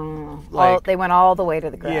 They went all the way to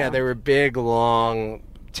the ground. Yeah, they were big, long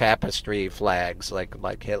tapestry flags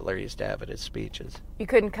like Hitler used to have at his speeches. You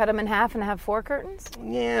couldn't cut them in half and have 4 curtains?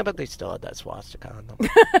 Yeah, but they still had that swastika on them.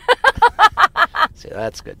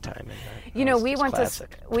 That's good timing. You know, we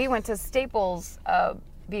classic. went to Staples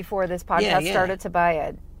before this podcast started to buy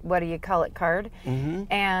a card.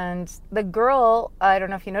 Mm-hmm. And the girl, I don't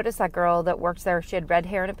know if you noticed that girl that works there, she had red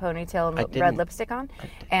hair and a ponytail and red lipstick on.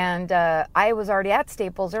 And I was already at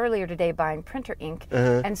Staples earlier today buying printer ink.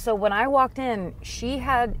 Uh-huh. And so when I walked in,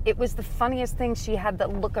 it was the funniest thing. She had the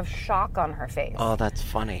look of shock on her face. Oh, that's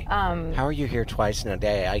funny. How are you here twice in a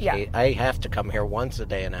day? I have to come here once a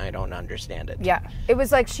day and I don't understand it. Yeah. It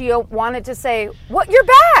was like she wanted to say, "What, you're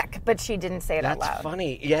back!" But she didn't say it out loud. That's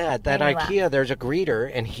funny. Yeah, at that IKEA, there's a greeter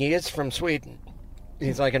and he is from Sweden.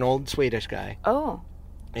 He's like an old Swedish guy. Oh.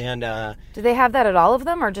 And do they have that at all of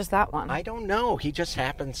them or just that one? I don't know. He just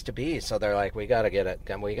happens to be. So they're like, we gotta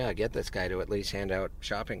get this guy to at least hand out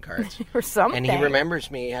shopping carts or something. And he remembers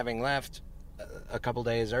me having left a couple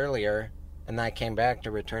days earlier, and I came back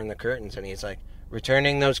to return the curtains, and he's like,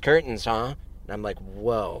 "Returning those curtains, huh?" And I'm like,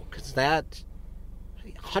 "Whoa," because that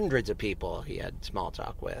hundreds of people he had small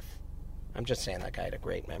talk with. I'm just saying that guy had a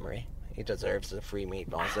great memory. He deserves the free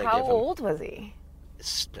meatballs they give him. How old was he?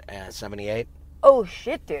 78. Oh,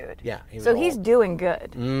 shit, dude. Yeah. He's doing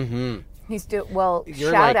good. Mm-hmm. You're shout out.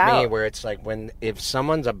 You're like me, where it's like if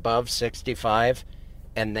someone's above 65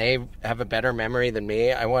 and they have a better memory than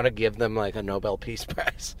me, I want to give them like a Nobel Peace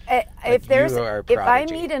Prize. If I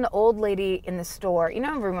meet an old lady in the store,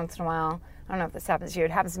 every once in a while, I don't know if this happens to you,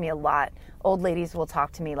 it happens to me a lot. Old ladies will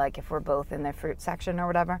talk to me like if we're both in the fruit section or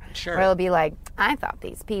whatever. Sure. Or it'll be like, "I thought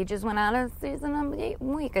these peaches went out of season a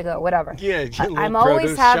week ago," whatever. Yeah, I'm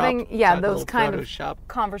always having those kind of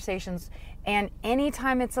conversations. And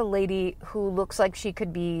anytime it's a lady who looks like she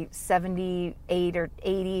could be 78 or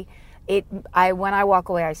 80, when I walk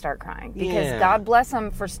away, I start crying. Because God bless them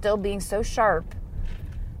for still being so sharp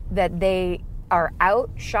that they are out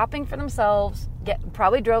shopping for themselves,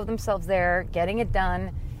 probably drove themselves there, getting it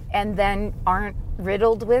done, and then aren't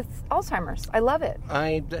riddled with Alzheimer's. I love it.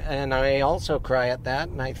 I also cry at that,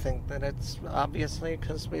 and I think that it's obviously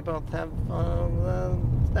because we both have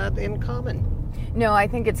that in common. No, I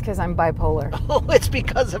think it's because I'm bipolar. Oh, it's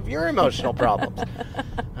because of your emotional problems.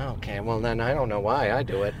 Okay, well then I don't know why I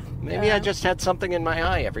do it. Maybe I just had something in my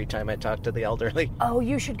eye every time I talk to the elderly. Oh,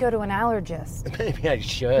 you should go to an allergist. Maybe I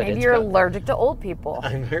should. Maybe you're allergic to old people.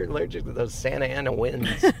 I'm very allergic to those Santa Ana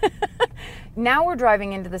winds. Now we're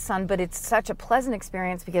driving into the sun, but it's such a pleasant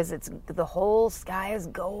experience because the whole sky is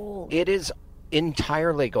gold. It is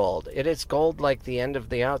entirely gold. It is gold like the end of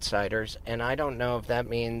The Outsiders, and I don't know if that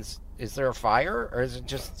means, is there a fire, or is it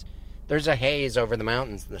just, there's a haze over the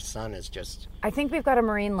mountains, the sun is just... I think we've got a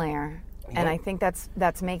marine layer, and I think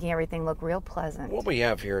that's making everything look real pleasant. What we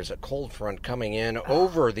have here is a cold front coming in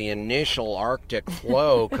over the initial Arctic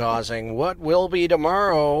flow, causing what will be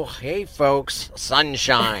tomorrow, hey folks,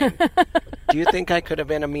 sunshine. Do you think I could have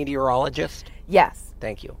been a meteorologist? Yes.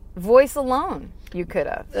 Thank you. Voice alone, you could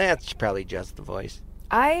have. That's probably just the voice.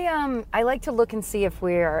 I like to look and see if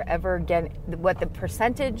we are ever getting what the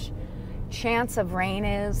percentage chance of rain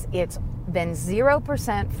is. It's been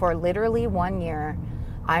 0% for literally 1 year.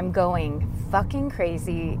 I'm going fucking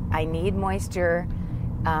crazy. I need moisture.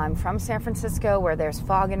 I'm from San Francisco where there's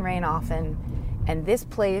fog and rain often, and this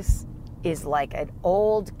place is like an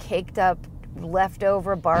old caked up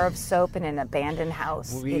leftover bar of soap in an abandoned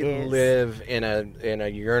house. We live in a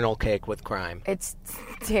urinal cake with crime. It's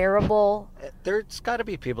terrible. There's got to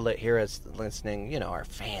be people that hear us listening, our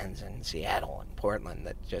fans in Seattle and Portland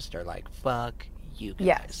that just are like, fuck you guys.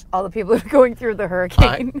 Yes, all the people who are going through the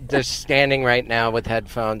hurricane. They're standing right now with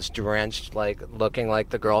headphones drenched, like looking like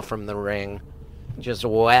the girl from The Ring, just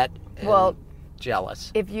wet and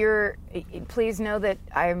jealous. Please know that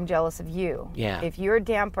I'm jealous of you. Yeah. If you're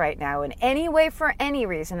damp right now in any way for any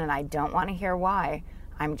reason, and I don't want to hear why,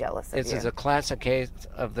 I'm jealous of you. This is a classic case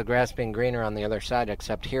of the grass being greener on the other side,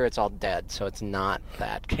 except here it's all dead, so it's not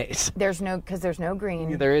that case. There's no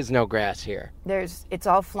green. There is no grass here. It's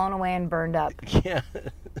all flown away and burned up. Yeah.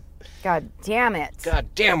 God damn it. God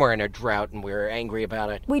damn, we're in a drought and we're angry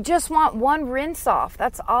about it. We just want one rinse off.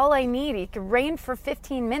 That's all I need. It could rain for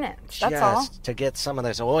 15 minutes. That's all. Just to get some of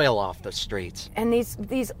this oil off the streets. And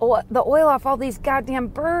the oil off all these goddamn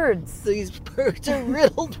birds. These birds are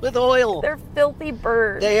riddled with oil. They're filthy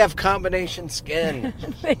birds. They have combination skin.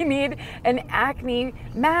 They need an acne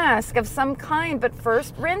mask of some kind, but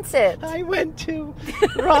first rinse it. I went to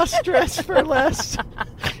Ross Dress for Less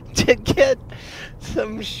to get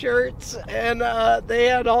some shirts, and they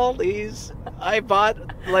had all these. I bought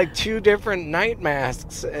like 2 different night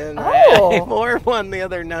masks, and I wore one the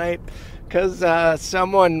other night because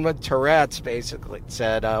someone with Tourette's basically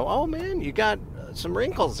said, oh man, you got some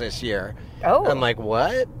wrinkles this year. Oh. I'm like,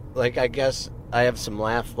 what? Like, I guess I have some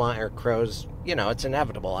laugh line or crows. You know, it's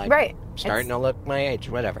inevitable. I'm Right. starting to look my age,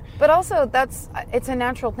 whatever. But also, it's a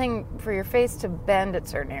natural thing for your face to bend at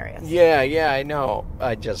certain areas. Yeah, I know.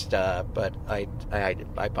 I just, but I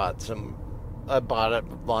bought I bought a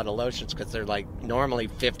lot of lotions because they're like normally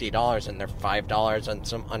 $50 and they're $5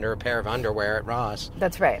 on under a pair of underwear at Ross.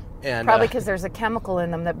 That's right. And probably because there's a chemical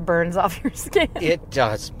in them that burns off your skin. It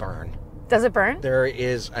does burn. Does it burn?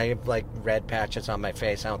 I have like red patches on my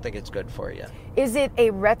face. I don't think it's good for you. Is it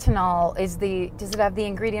a retinol? Does it have the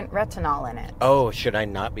ingredient retinol in it? Oh, should I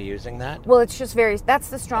not be using that? Well, it's just that's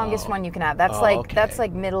the strongest one you can have. That's that's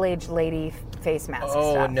like middle-aged lady face mask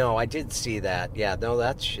Oh, stuff. no, I did see that. Yeah, no,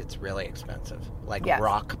 that shit's really expensive. Like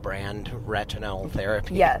Rock brand retinol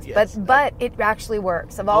therapy. Yes, but it actually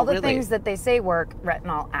works. Of all the really? things that they say work,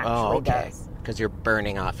 retinol actually does. Because you're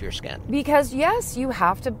burning off your skin. Because yes, you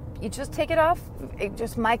just take it off,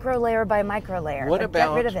 just micro layer by micro layer. What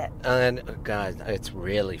about? Get rid of it. And God, it's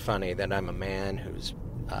really funny that I'm a man who's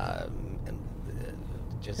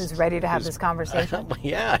who's ready to have this conversation.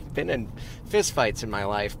 Yeah, I've been in fist fights in my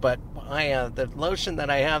life, but the lotion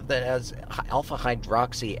that I have that has alpha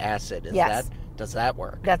hydroxy acid does that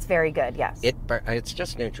work? That's very good. Yes. It's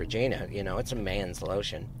just Neutrogena. You know, it's a man's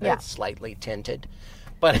lotion. Yeah. It's slightly tinted.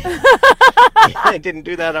 But I didn't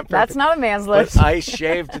do that on purpose. That's not a man's lotion. But I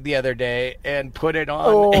shaved the other day and put it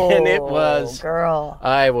on, and it was... girl.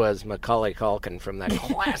 I was Macaulay Culkin from that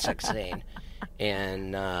classic scene.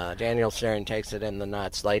 And Daniel Stern takes it in the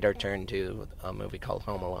nuts. Later turned to a movie called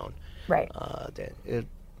Home Alone. Right.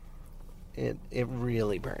 It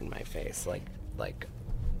really burned my face like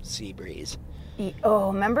sea breeze.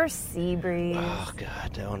 Remember Sea Breeze? Oh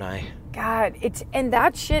God, don't I? God, and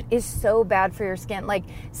that shit is so bad for your skin. Like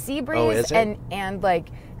Sea Breeze and like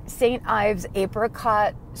St. Ives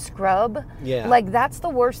apricot scrub. Yeah. Like that's the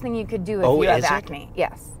worst thing you could do if you have acne.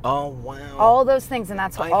 Yes. Oh wow. All those things, and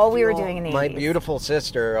that's all we were doing in the 80s. My beautiful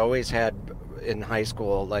sister always had in high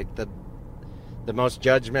school like the most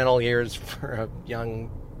judgmental years for a young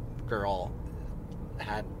girl,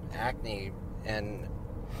 had acne and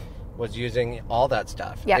was using all that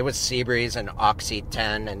stuff. Yep. It was Sea Breeze and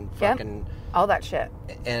Oxy-10 and fucking... all that shit.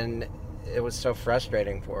 And it was so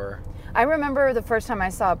frustrating for her. I remember the first time I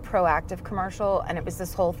saw a Proactive commercial, and it was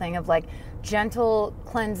this whole thing of like gentle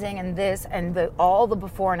cleansing and this and all the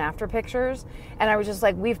before and after pictures. And I was just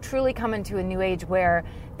like, we've truly come into a new age where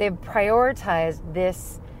they've prioritized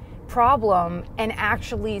this problem and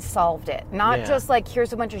actually solved it. Not just like,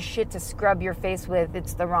 here's a bunch of shit to scrub your face with,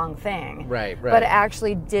 it's the wrong thing. Right. But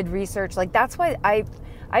actually did research. Like, that's why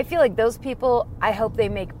I feel like those people, I hope they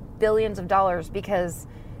make billions of dollars, because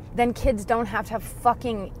then kids don't have to have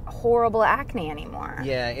fucking horrible acne anymore.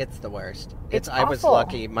 Yeah, it's the worst. I was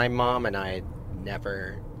lucky. My mom and I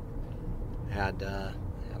never had a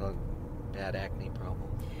bad acne problem.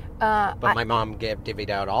 But my mom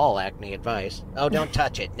divvied out all acne advice. Oh, don't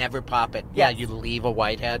touch it. Never pop it. Yeah, you leave a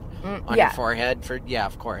whitehead on your forehead for. Yeah,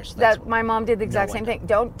 of course. That my mom did the exact same thing.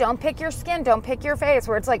 Don't pick your skin. Don't pick your face.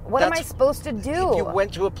 Where it's like, what am I supposed to do? If you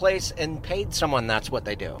went to a place and paid someone, that's what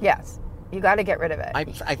they do. Yes. You got to get rid of it.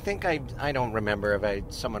 I think I don't remember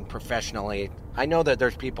if someone professionally. I know that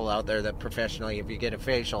there's people out there that professionally, if you get a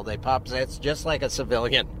facial, they pop. It's just like a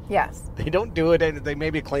civilian. Yes. They don't do it, and they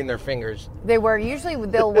maybe clean their fingers. They'll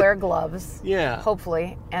wear gloves. Yeah.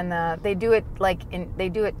 Hopefully, and they do it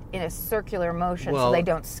in a circular motion, so they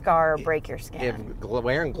don't scar or break your skin. If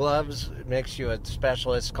wearing gloves makes you a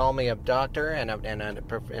specialist, call me a doctor and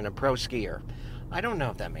a pro skier. I don't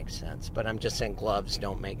know if that makes sense, but I'm just saying gloves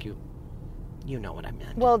don't make you. You know what I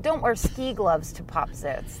meant. Well, don't wear ski gloves to pop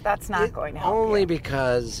zits. That's not going to help only you.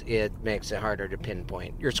 Because it makes it harder to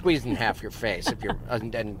pinpoint. You're squeezing half your face if you're.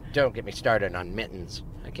 And don't get me started on mittens.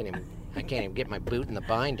 I can't even get my boot in the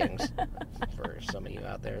bindings. For some of you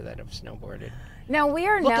out there that have snowboarded. Now we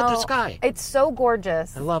are Look at the sky. It's so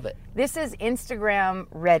gorgeous. I love it. This is Instagram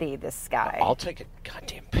ready. This sky. I'll take a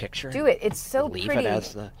goddamn picture. Do it. It's so leave pretty. It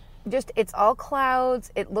as the. It's all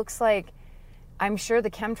clouds. It looks like. I'm sure the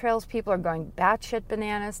chemtrails people are going batshit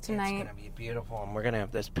bananas tonight. It's going to be beautiful, and we're going to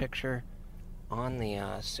have this picture on the,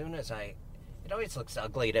 as soon as it always looks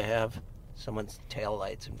ugly to have someone's tail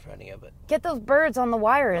lights in front of it. Get those birds on the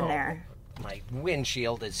wire in there. My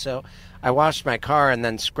windshield is I washed my car and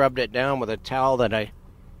then scrubbed it down with a towel that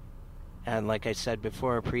and like I said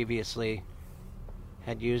before, previously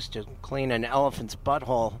had used to clean an elephant's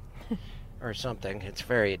butthole or something. It's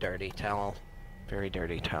very dirty towel. Very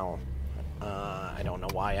dirty towel. I don't know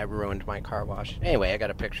why I ruined my car wash. Anyway, I got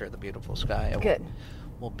a picture of the beautiful sky. Good.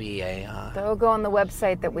 be a. They'll go on the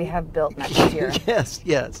website that we have built next year.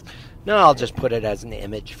 Yes. No, I'll just put it as an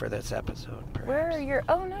image for this episode. Perhaps. Where are your?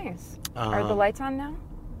 Oh, nice. Are the lights on now?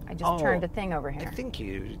 I just turned a thing over here. I think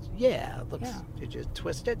you. Yeah. Did you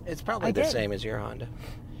twist it? It's probably the same as your Honda.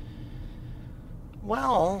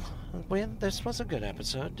 Well, this was a good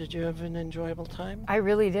episode. Did you have an enjoyable time? I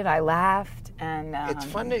really did. I laughed, and it's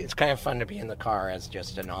fun. It's kind of fun to be in the car as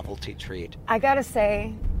just a novelty treat. I gotta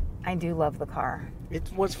say, I do love the car.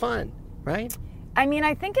 It was fun, right? I mean,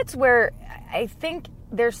 I think it's where I think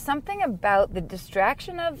there's something about the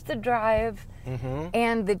distraction of the drive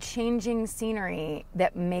and the changing scenery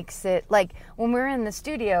that makes it, like, when we're in the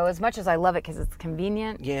studio, as much as I love it because it's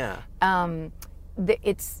convenient. Yeah.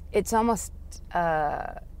 It's almost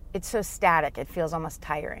it's so static. It feels almost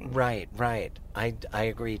tiring. Right. I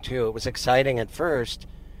agree too. It was exciting at first,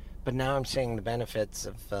 but now I'm seeing the benefits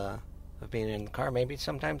of being in the car. Maybe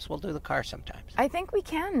sometimes we'll do the car sometimes. I think we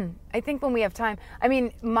can. I think when we have time. I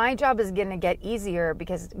mean, my job is going to get easier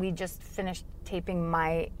because we just finished taping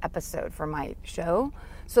my episode for my show.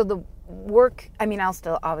 So the work, I mean, I'll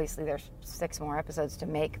still, obviously there's 6 more episodes to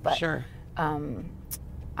make, but sure.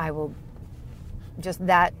 I will just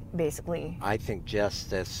that basically. I think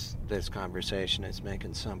just this conversation is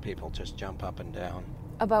making some people just jump up and down.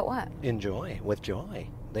 About what? With joy.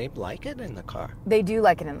 They like it in the car. They do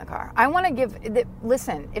like it in the car. I want to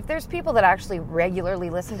listen, if there's people that actually regularly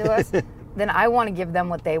listen to us, then I want to give them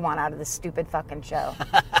what they want out of this stupid fucking show.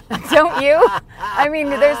 Don't you? I mean,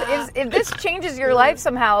 if this changes your life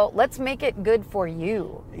somehow, let's make it good for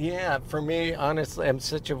you. Yeah, for me, honestly, I'm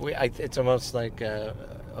such it's almost like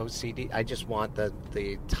OCD. I just want the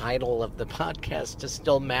title of the podcast to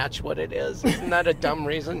still match what it is. Isn't that a dumb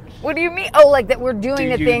reason? What do you mean? Oh, like that we're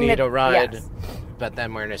doing a thing that... Do you need a ride? Yes. But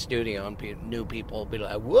then we're in a studio and new people will be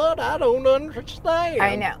like, what? I don't understand.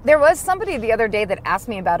 I know. There was somebody the other day that asked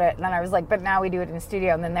me about it, and then I was like, but now we do it in the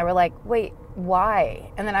studio. And then they were like, wait,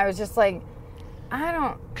 why? And then I was just like,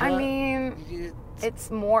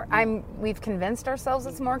 it's more, we've convinced ourselves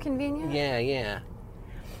it's more convenient. Yeah.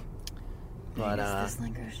 But, this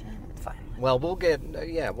Lingo shit, it's fine. Well, we'll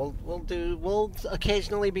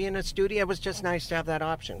occasionally be in a studio. It was just nice to have that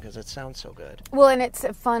option because it sounds so good. Well, and it's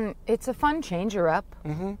a fun changer up.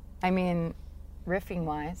 Mm-hmm. I mean, riffing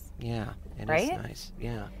wise. Yeah, it right? is nice.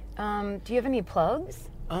 Yeah. Do you have any plugs?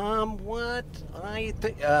 What I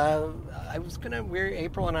think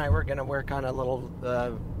April and I were gonna work on a little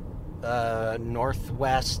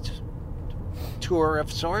Northwest tour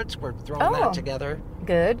of sorts. We're throwing that together.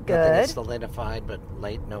 Good. Nothing is solidified, but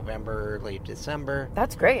late November, late December.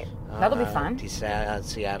 That's great. That'll be fun.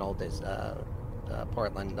 Seattle,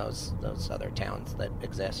 Portland, those other towns that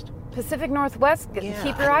exist. Pacific Northwest,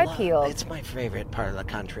 keep your eye peeled. It's my favorite part of the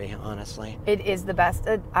country, honestly. It is the best.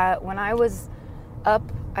 When I was up,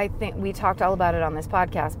 I think we talked all about it on this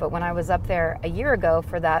podcast, but when I was up there a year ago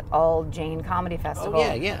for that All Jane Comedy Festival.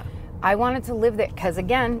 Oh, yeah. I wanted to live there because,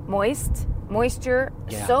 again, moisture,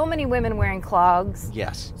 so many women wearing clogs.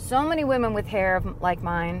 Yes. So many women with hair like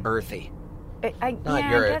mine. Earthy.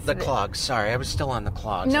 The clogs. Sorry, I was still on the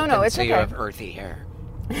clogs. No, it's okay. You have earthy hair.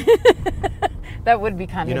 That would be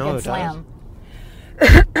kind of a good slam.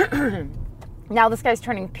 Now this guy's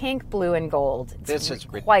turning pink, blue, and gold. This is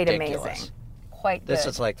quite ridiculous. Amazing. Quite good. This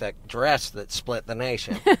is like that dress that split the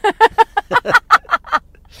nation.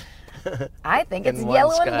 I think it's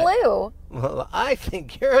yellow and blue. Well, I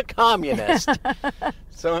think you're a communist.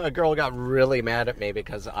 So a girl got really mad at me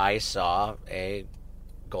because I saw a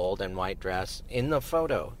gold and white dress in the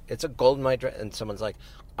photo. It's a gold and white dress, and someone's like,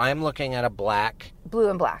 I'm looking at a blue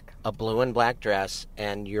and black dress,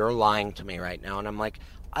 and you're lying to me right now. And I'm like,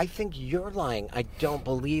 I think you're lying. I don't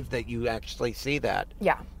believe that you actually see that.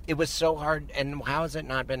 Yeah. It was so hard, and how has it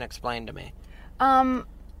not been explained to me? Well,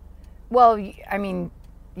 I mean,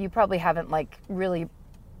 you probably haven't really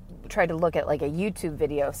tried to look at a YouTube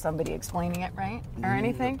video of somebody explaining it, right? Or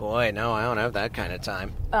anything? Boy, no, I don't have that kind of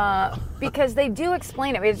time. Because they do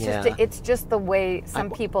explain it. It's just the way some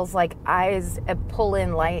people's eyes pull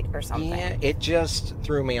in light or something. Yeah, it just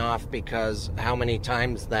threw me off because how many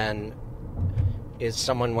times then is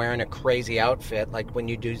someone wearing a crazy outfit, like when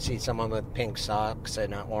you do see someone with pink socks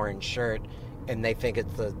and an orange shirt, and they think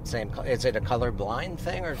it's the same color. Is it a colorblind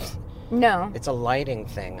thing or... No. It's a lighting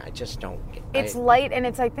thing. I just don't get it. It's light, and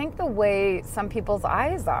it's, I think, the way some people's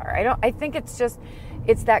eyes are. I think it's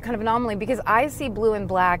that kind of anomaly, because I see blue and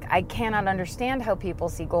black. I cannot understand how people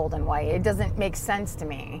see gold and white. It doesn't make sense to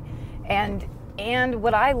me. And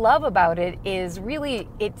what I love about it is really,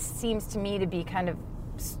 it seems to me to be kind of,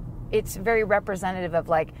 it's very representative of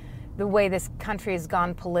the way this country has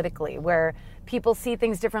gone politically, where people see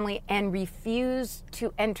things differently and refuse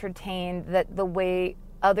to entertain that the way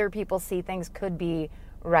other people see things could be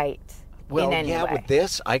right. Well, in any yeah, way. with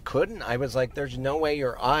this, I couldn't. I was like, there's no way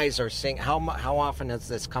your eyes are seeing. How often has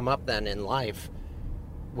this come up then in life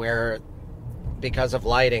where, because of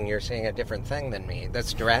lighting, you're seeing a different thing than me?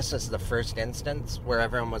 This dress is the first instance where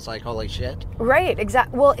everyone was like, holy shit. Right,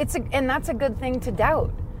 exactly. Well, and that's a good thing to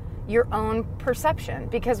doubt your own perception,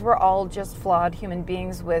 because we're all just flawed human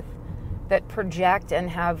beings that project and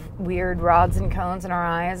have weird rods and cones in our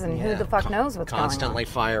eyes, and who the fuck knows what's constantly going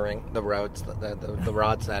on. firing the rods, the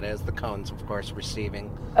rods, that is, the cones, of course,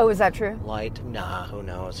 receiving Oh, is that true? light. Nah, who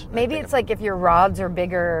knows? Maybe it's like if your rods are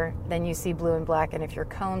bigger, then you see blue and black, and if your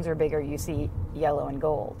cones are bigger, you see yellow and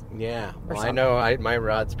gold. Yeah, well, I something. know my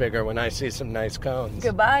rod's bigger when I see some nice cones.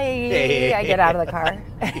 Goodbye. I get out of the car.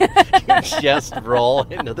 You just roll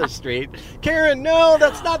into the street. Karen, no,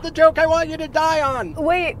 that's not the joke I want you to die on.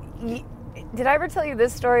 Wait, did I ever tell you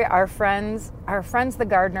this story? Our friends, the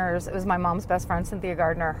Gardners, it was my mom's best friend, Cynthia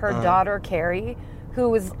Gardner, her daughter, Carrie, who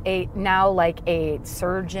was now like a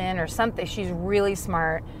surgeon or something. She's really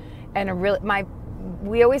smart, and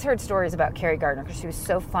we always heard stories about Carrie Gardner because she was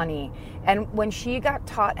so funny. And when she got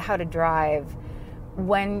taught how to drive,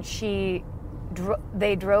 when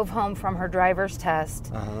they drove home from her driver's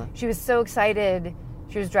test, she was so excited.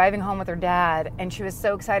 She was driving home with her dad, and she was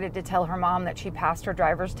so excited to tell her mom that she passed her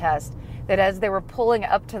driver's test, that as they were pulling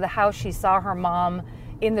up to the house, she saw her mom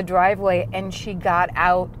in the driveway, and she got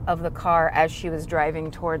out of the car as she was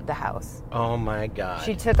driving toward the house. Oh my God.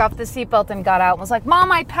 She took off the seatbelt and got out and was like,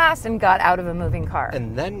 Mom, I passed, and got out of a moving car.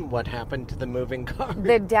 And then what happened to the moving car?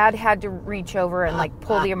 The dad had to reach over and like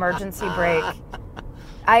pull the emergency brake.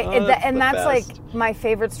 That's like my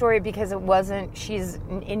favorite story, because she's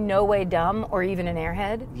in no way dumb or even an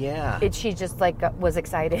airhead. Yeah. She just like was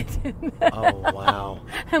excited. Oh, wow.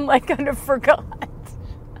 And like kind of forgot.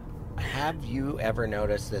 Have you ever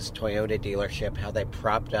noticed this Toyota dealership, how they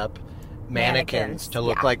propped up mannequins to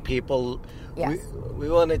look like people? Yes. We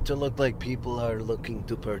want it to look like people are looking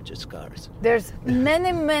to purchase cars. There's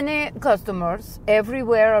many customers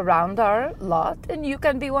everywhere around our lot, and you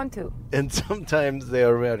can be one too. And sometimes they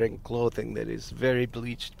are wearing clothing that is very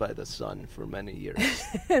bleached by the sun for many years.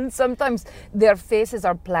 And sometimes their faces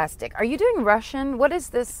are plastic. Are you doing Russian? What is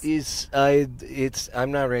this?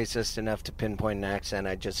 I'm not racist enough to pinpoint an accent.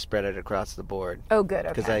 I just spread it across the board. Oh, good. Okay.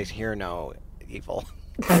 Because I hear no evil.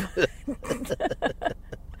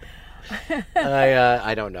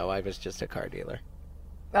 I don't know. I was just a car dealer.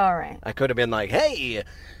 All right. I could have been like, hey,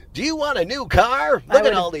 do you want a new car? Look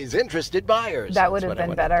at all these interested buyers. That would have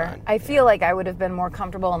been better. I feel like I would have been more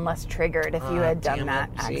comfortable and less triggered if you had done that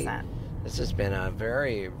accent. This has been a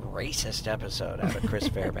very racist episode out of Chris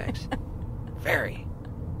Fairbanks. Very.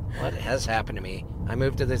 What has happened to me? I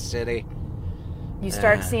moved to this city. You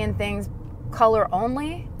start seeing things color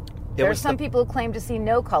only? There are some people who claim to see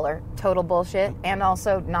no color. Total bullshit, and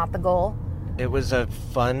also not the goal. It was the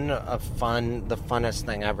funnest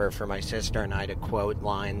thing ever for my sister and I to quote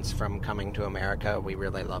lines from Coming to America. We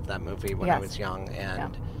really loved that movie when I was young,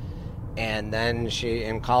 and then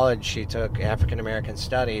in college she took African American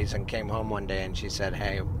Studies and came home one day and she said,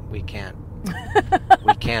 "Hey, we can't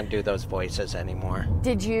do those voices anymore."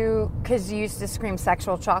 Did you? Because you used to scream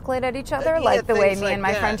sexual chocolate at each other, like the way me and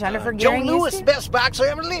my friend Jennifer Gearing Joe Lewis, used to? best boxer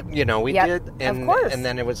ever lived. We did. And, of course. And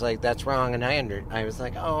then it was like, that's wrong, and I was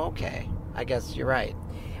like, oh, okay. I guess you're right.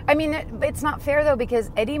 I mean, it's not fair, though, because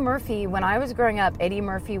Eddie Murphy, when I was growing up, Eddie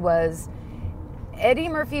Murphy was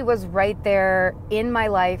right there in my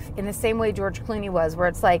life in the same way George Clooney was, where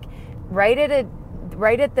it's like right at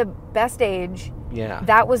the best age. Yeah.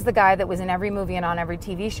 That was the guy that was in every movie and on every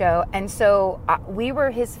TV show. And so we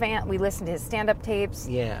were his fan. We listened to his stand-up tapes.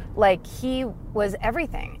 Yeah. Like, he was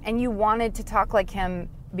everything. And you wanted to talk like him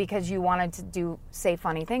because you wanted to say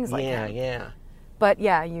funny things like him. Yeah. But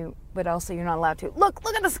but also you're not allowed to. Look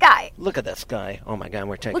at the sky. Look at this guy. Oh my God,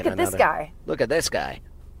 we're taking Look at this guy. Look at this guy.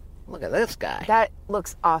 Look at this guy. That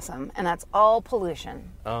looks awesome. And that's all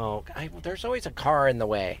pollution. Oh, there's always a car in the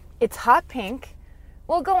way. It's hot pink.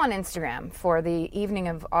 Well, go on Instagram for the evening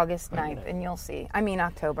of August 9th, and you'll see. I mean,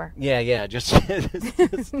 October. Yeah. Just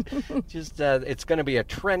it's going to be a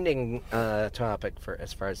trending topic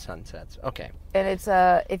as far as sunsets. Okay. And it's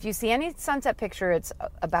if you see any sunset picture, it's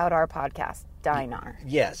about our podcast, Dinar.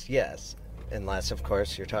 Yes. Unless, of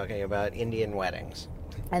course, you're talking about Indian weddings.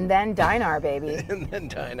 And then Dinar, baby. And then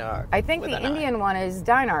Dinar. I think the Indian one is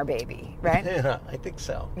Dinar, baby, right? Yeah, I think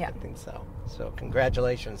so. Yeah. I think so. So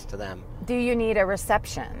congratulations to them. Do you need a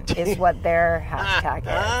reception is what their hashtag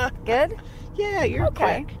is. Good? Yeah, you're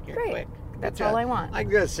okay. quick. You're Great. quick. That's all I want. I'm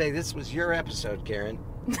going to say this was your episode, Karen.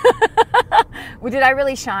 Well, did I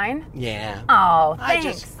really shine? Yeah. Oh,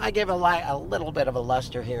 thanks. I gave a little bit of a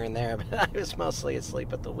luster here and there, but I was mostly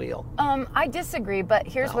asleep at the wheel. I disagree, but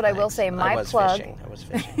here's what I will say. I was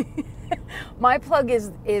fishing. My plug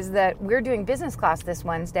is that we're doing business class this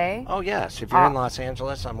Wednesday. Oh, yes. If you're in Los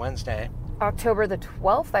Angeles on Wednesday. October the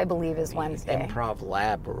 12th, I believe, is Wednesday. Improv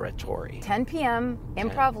Laboratory. 10 p.m.,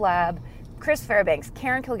 Improv Lab. Chris Fairbanks,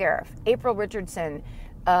 Karen Kilgariff, April Richardson.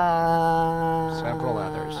 Several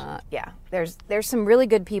others. Yeah, there's some really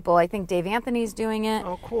good people. I think Dave Anthony's doing it.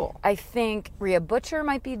 Oh, cool. I think Rhea Butcher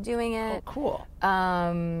might be doing it. Oh, cool.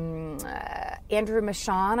 Andrew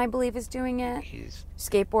Michon, I believe, is doing it. He's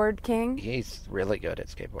Skateboard King. He's really good at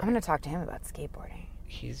skateboarding. I'm going to talk to him about skateboarding.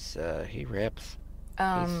 He rips.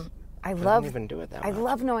 I don't even do it that I much.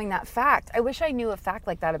 love knowing that fact. I wish I knew a fact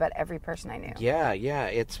like that about every person I knew. Yeah.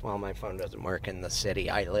 My phone doesn't work in the city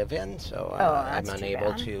I live in, so I'm that's too unable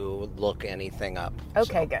bad. to look anything up.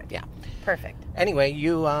 Okay, so, good. Yeah. Perfect. Anyway,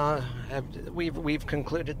 we've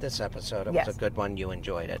concluded this episode. It was a good one. You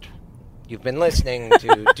enjoyed it. You've been listening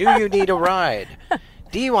to Do You Need a Ride?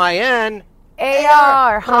 DYN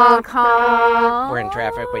AR Hong Kong. We're in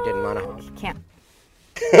traffic. We didn't want to. Can't.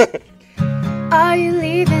 Are you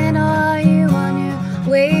leaving or are you on your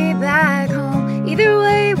way back home? Either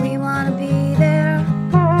way, we want to be there.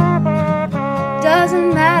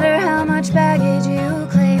 Doesn't matter how much baggage you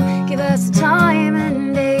claim. Give us a time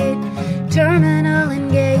and date, terminal and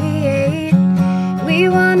gate. We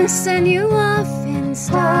want to send you off in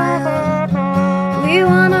style. We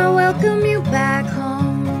want to welcome you back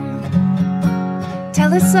home.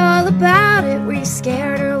 Tell us all about it. Were you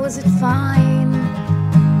scared or was it fine?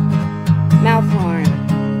 Mouth horn.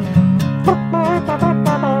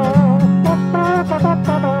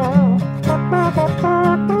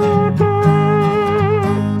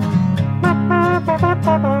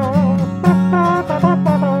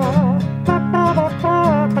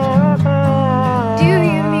 Do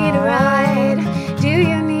you need a ride? Do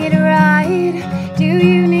you need a ride? Do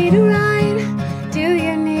you need a ride? Do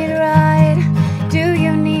you need a ride? Do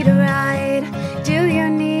you need a ride? Do you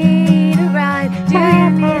need a ride? Do you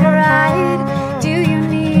need a ride? Do you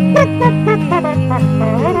need a ride?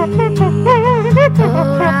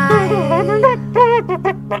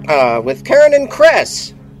 With Karen and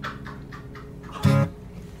Chris.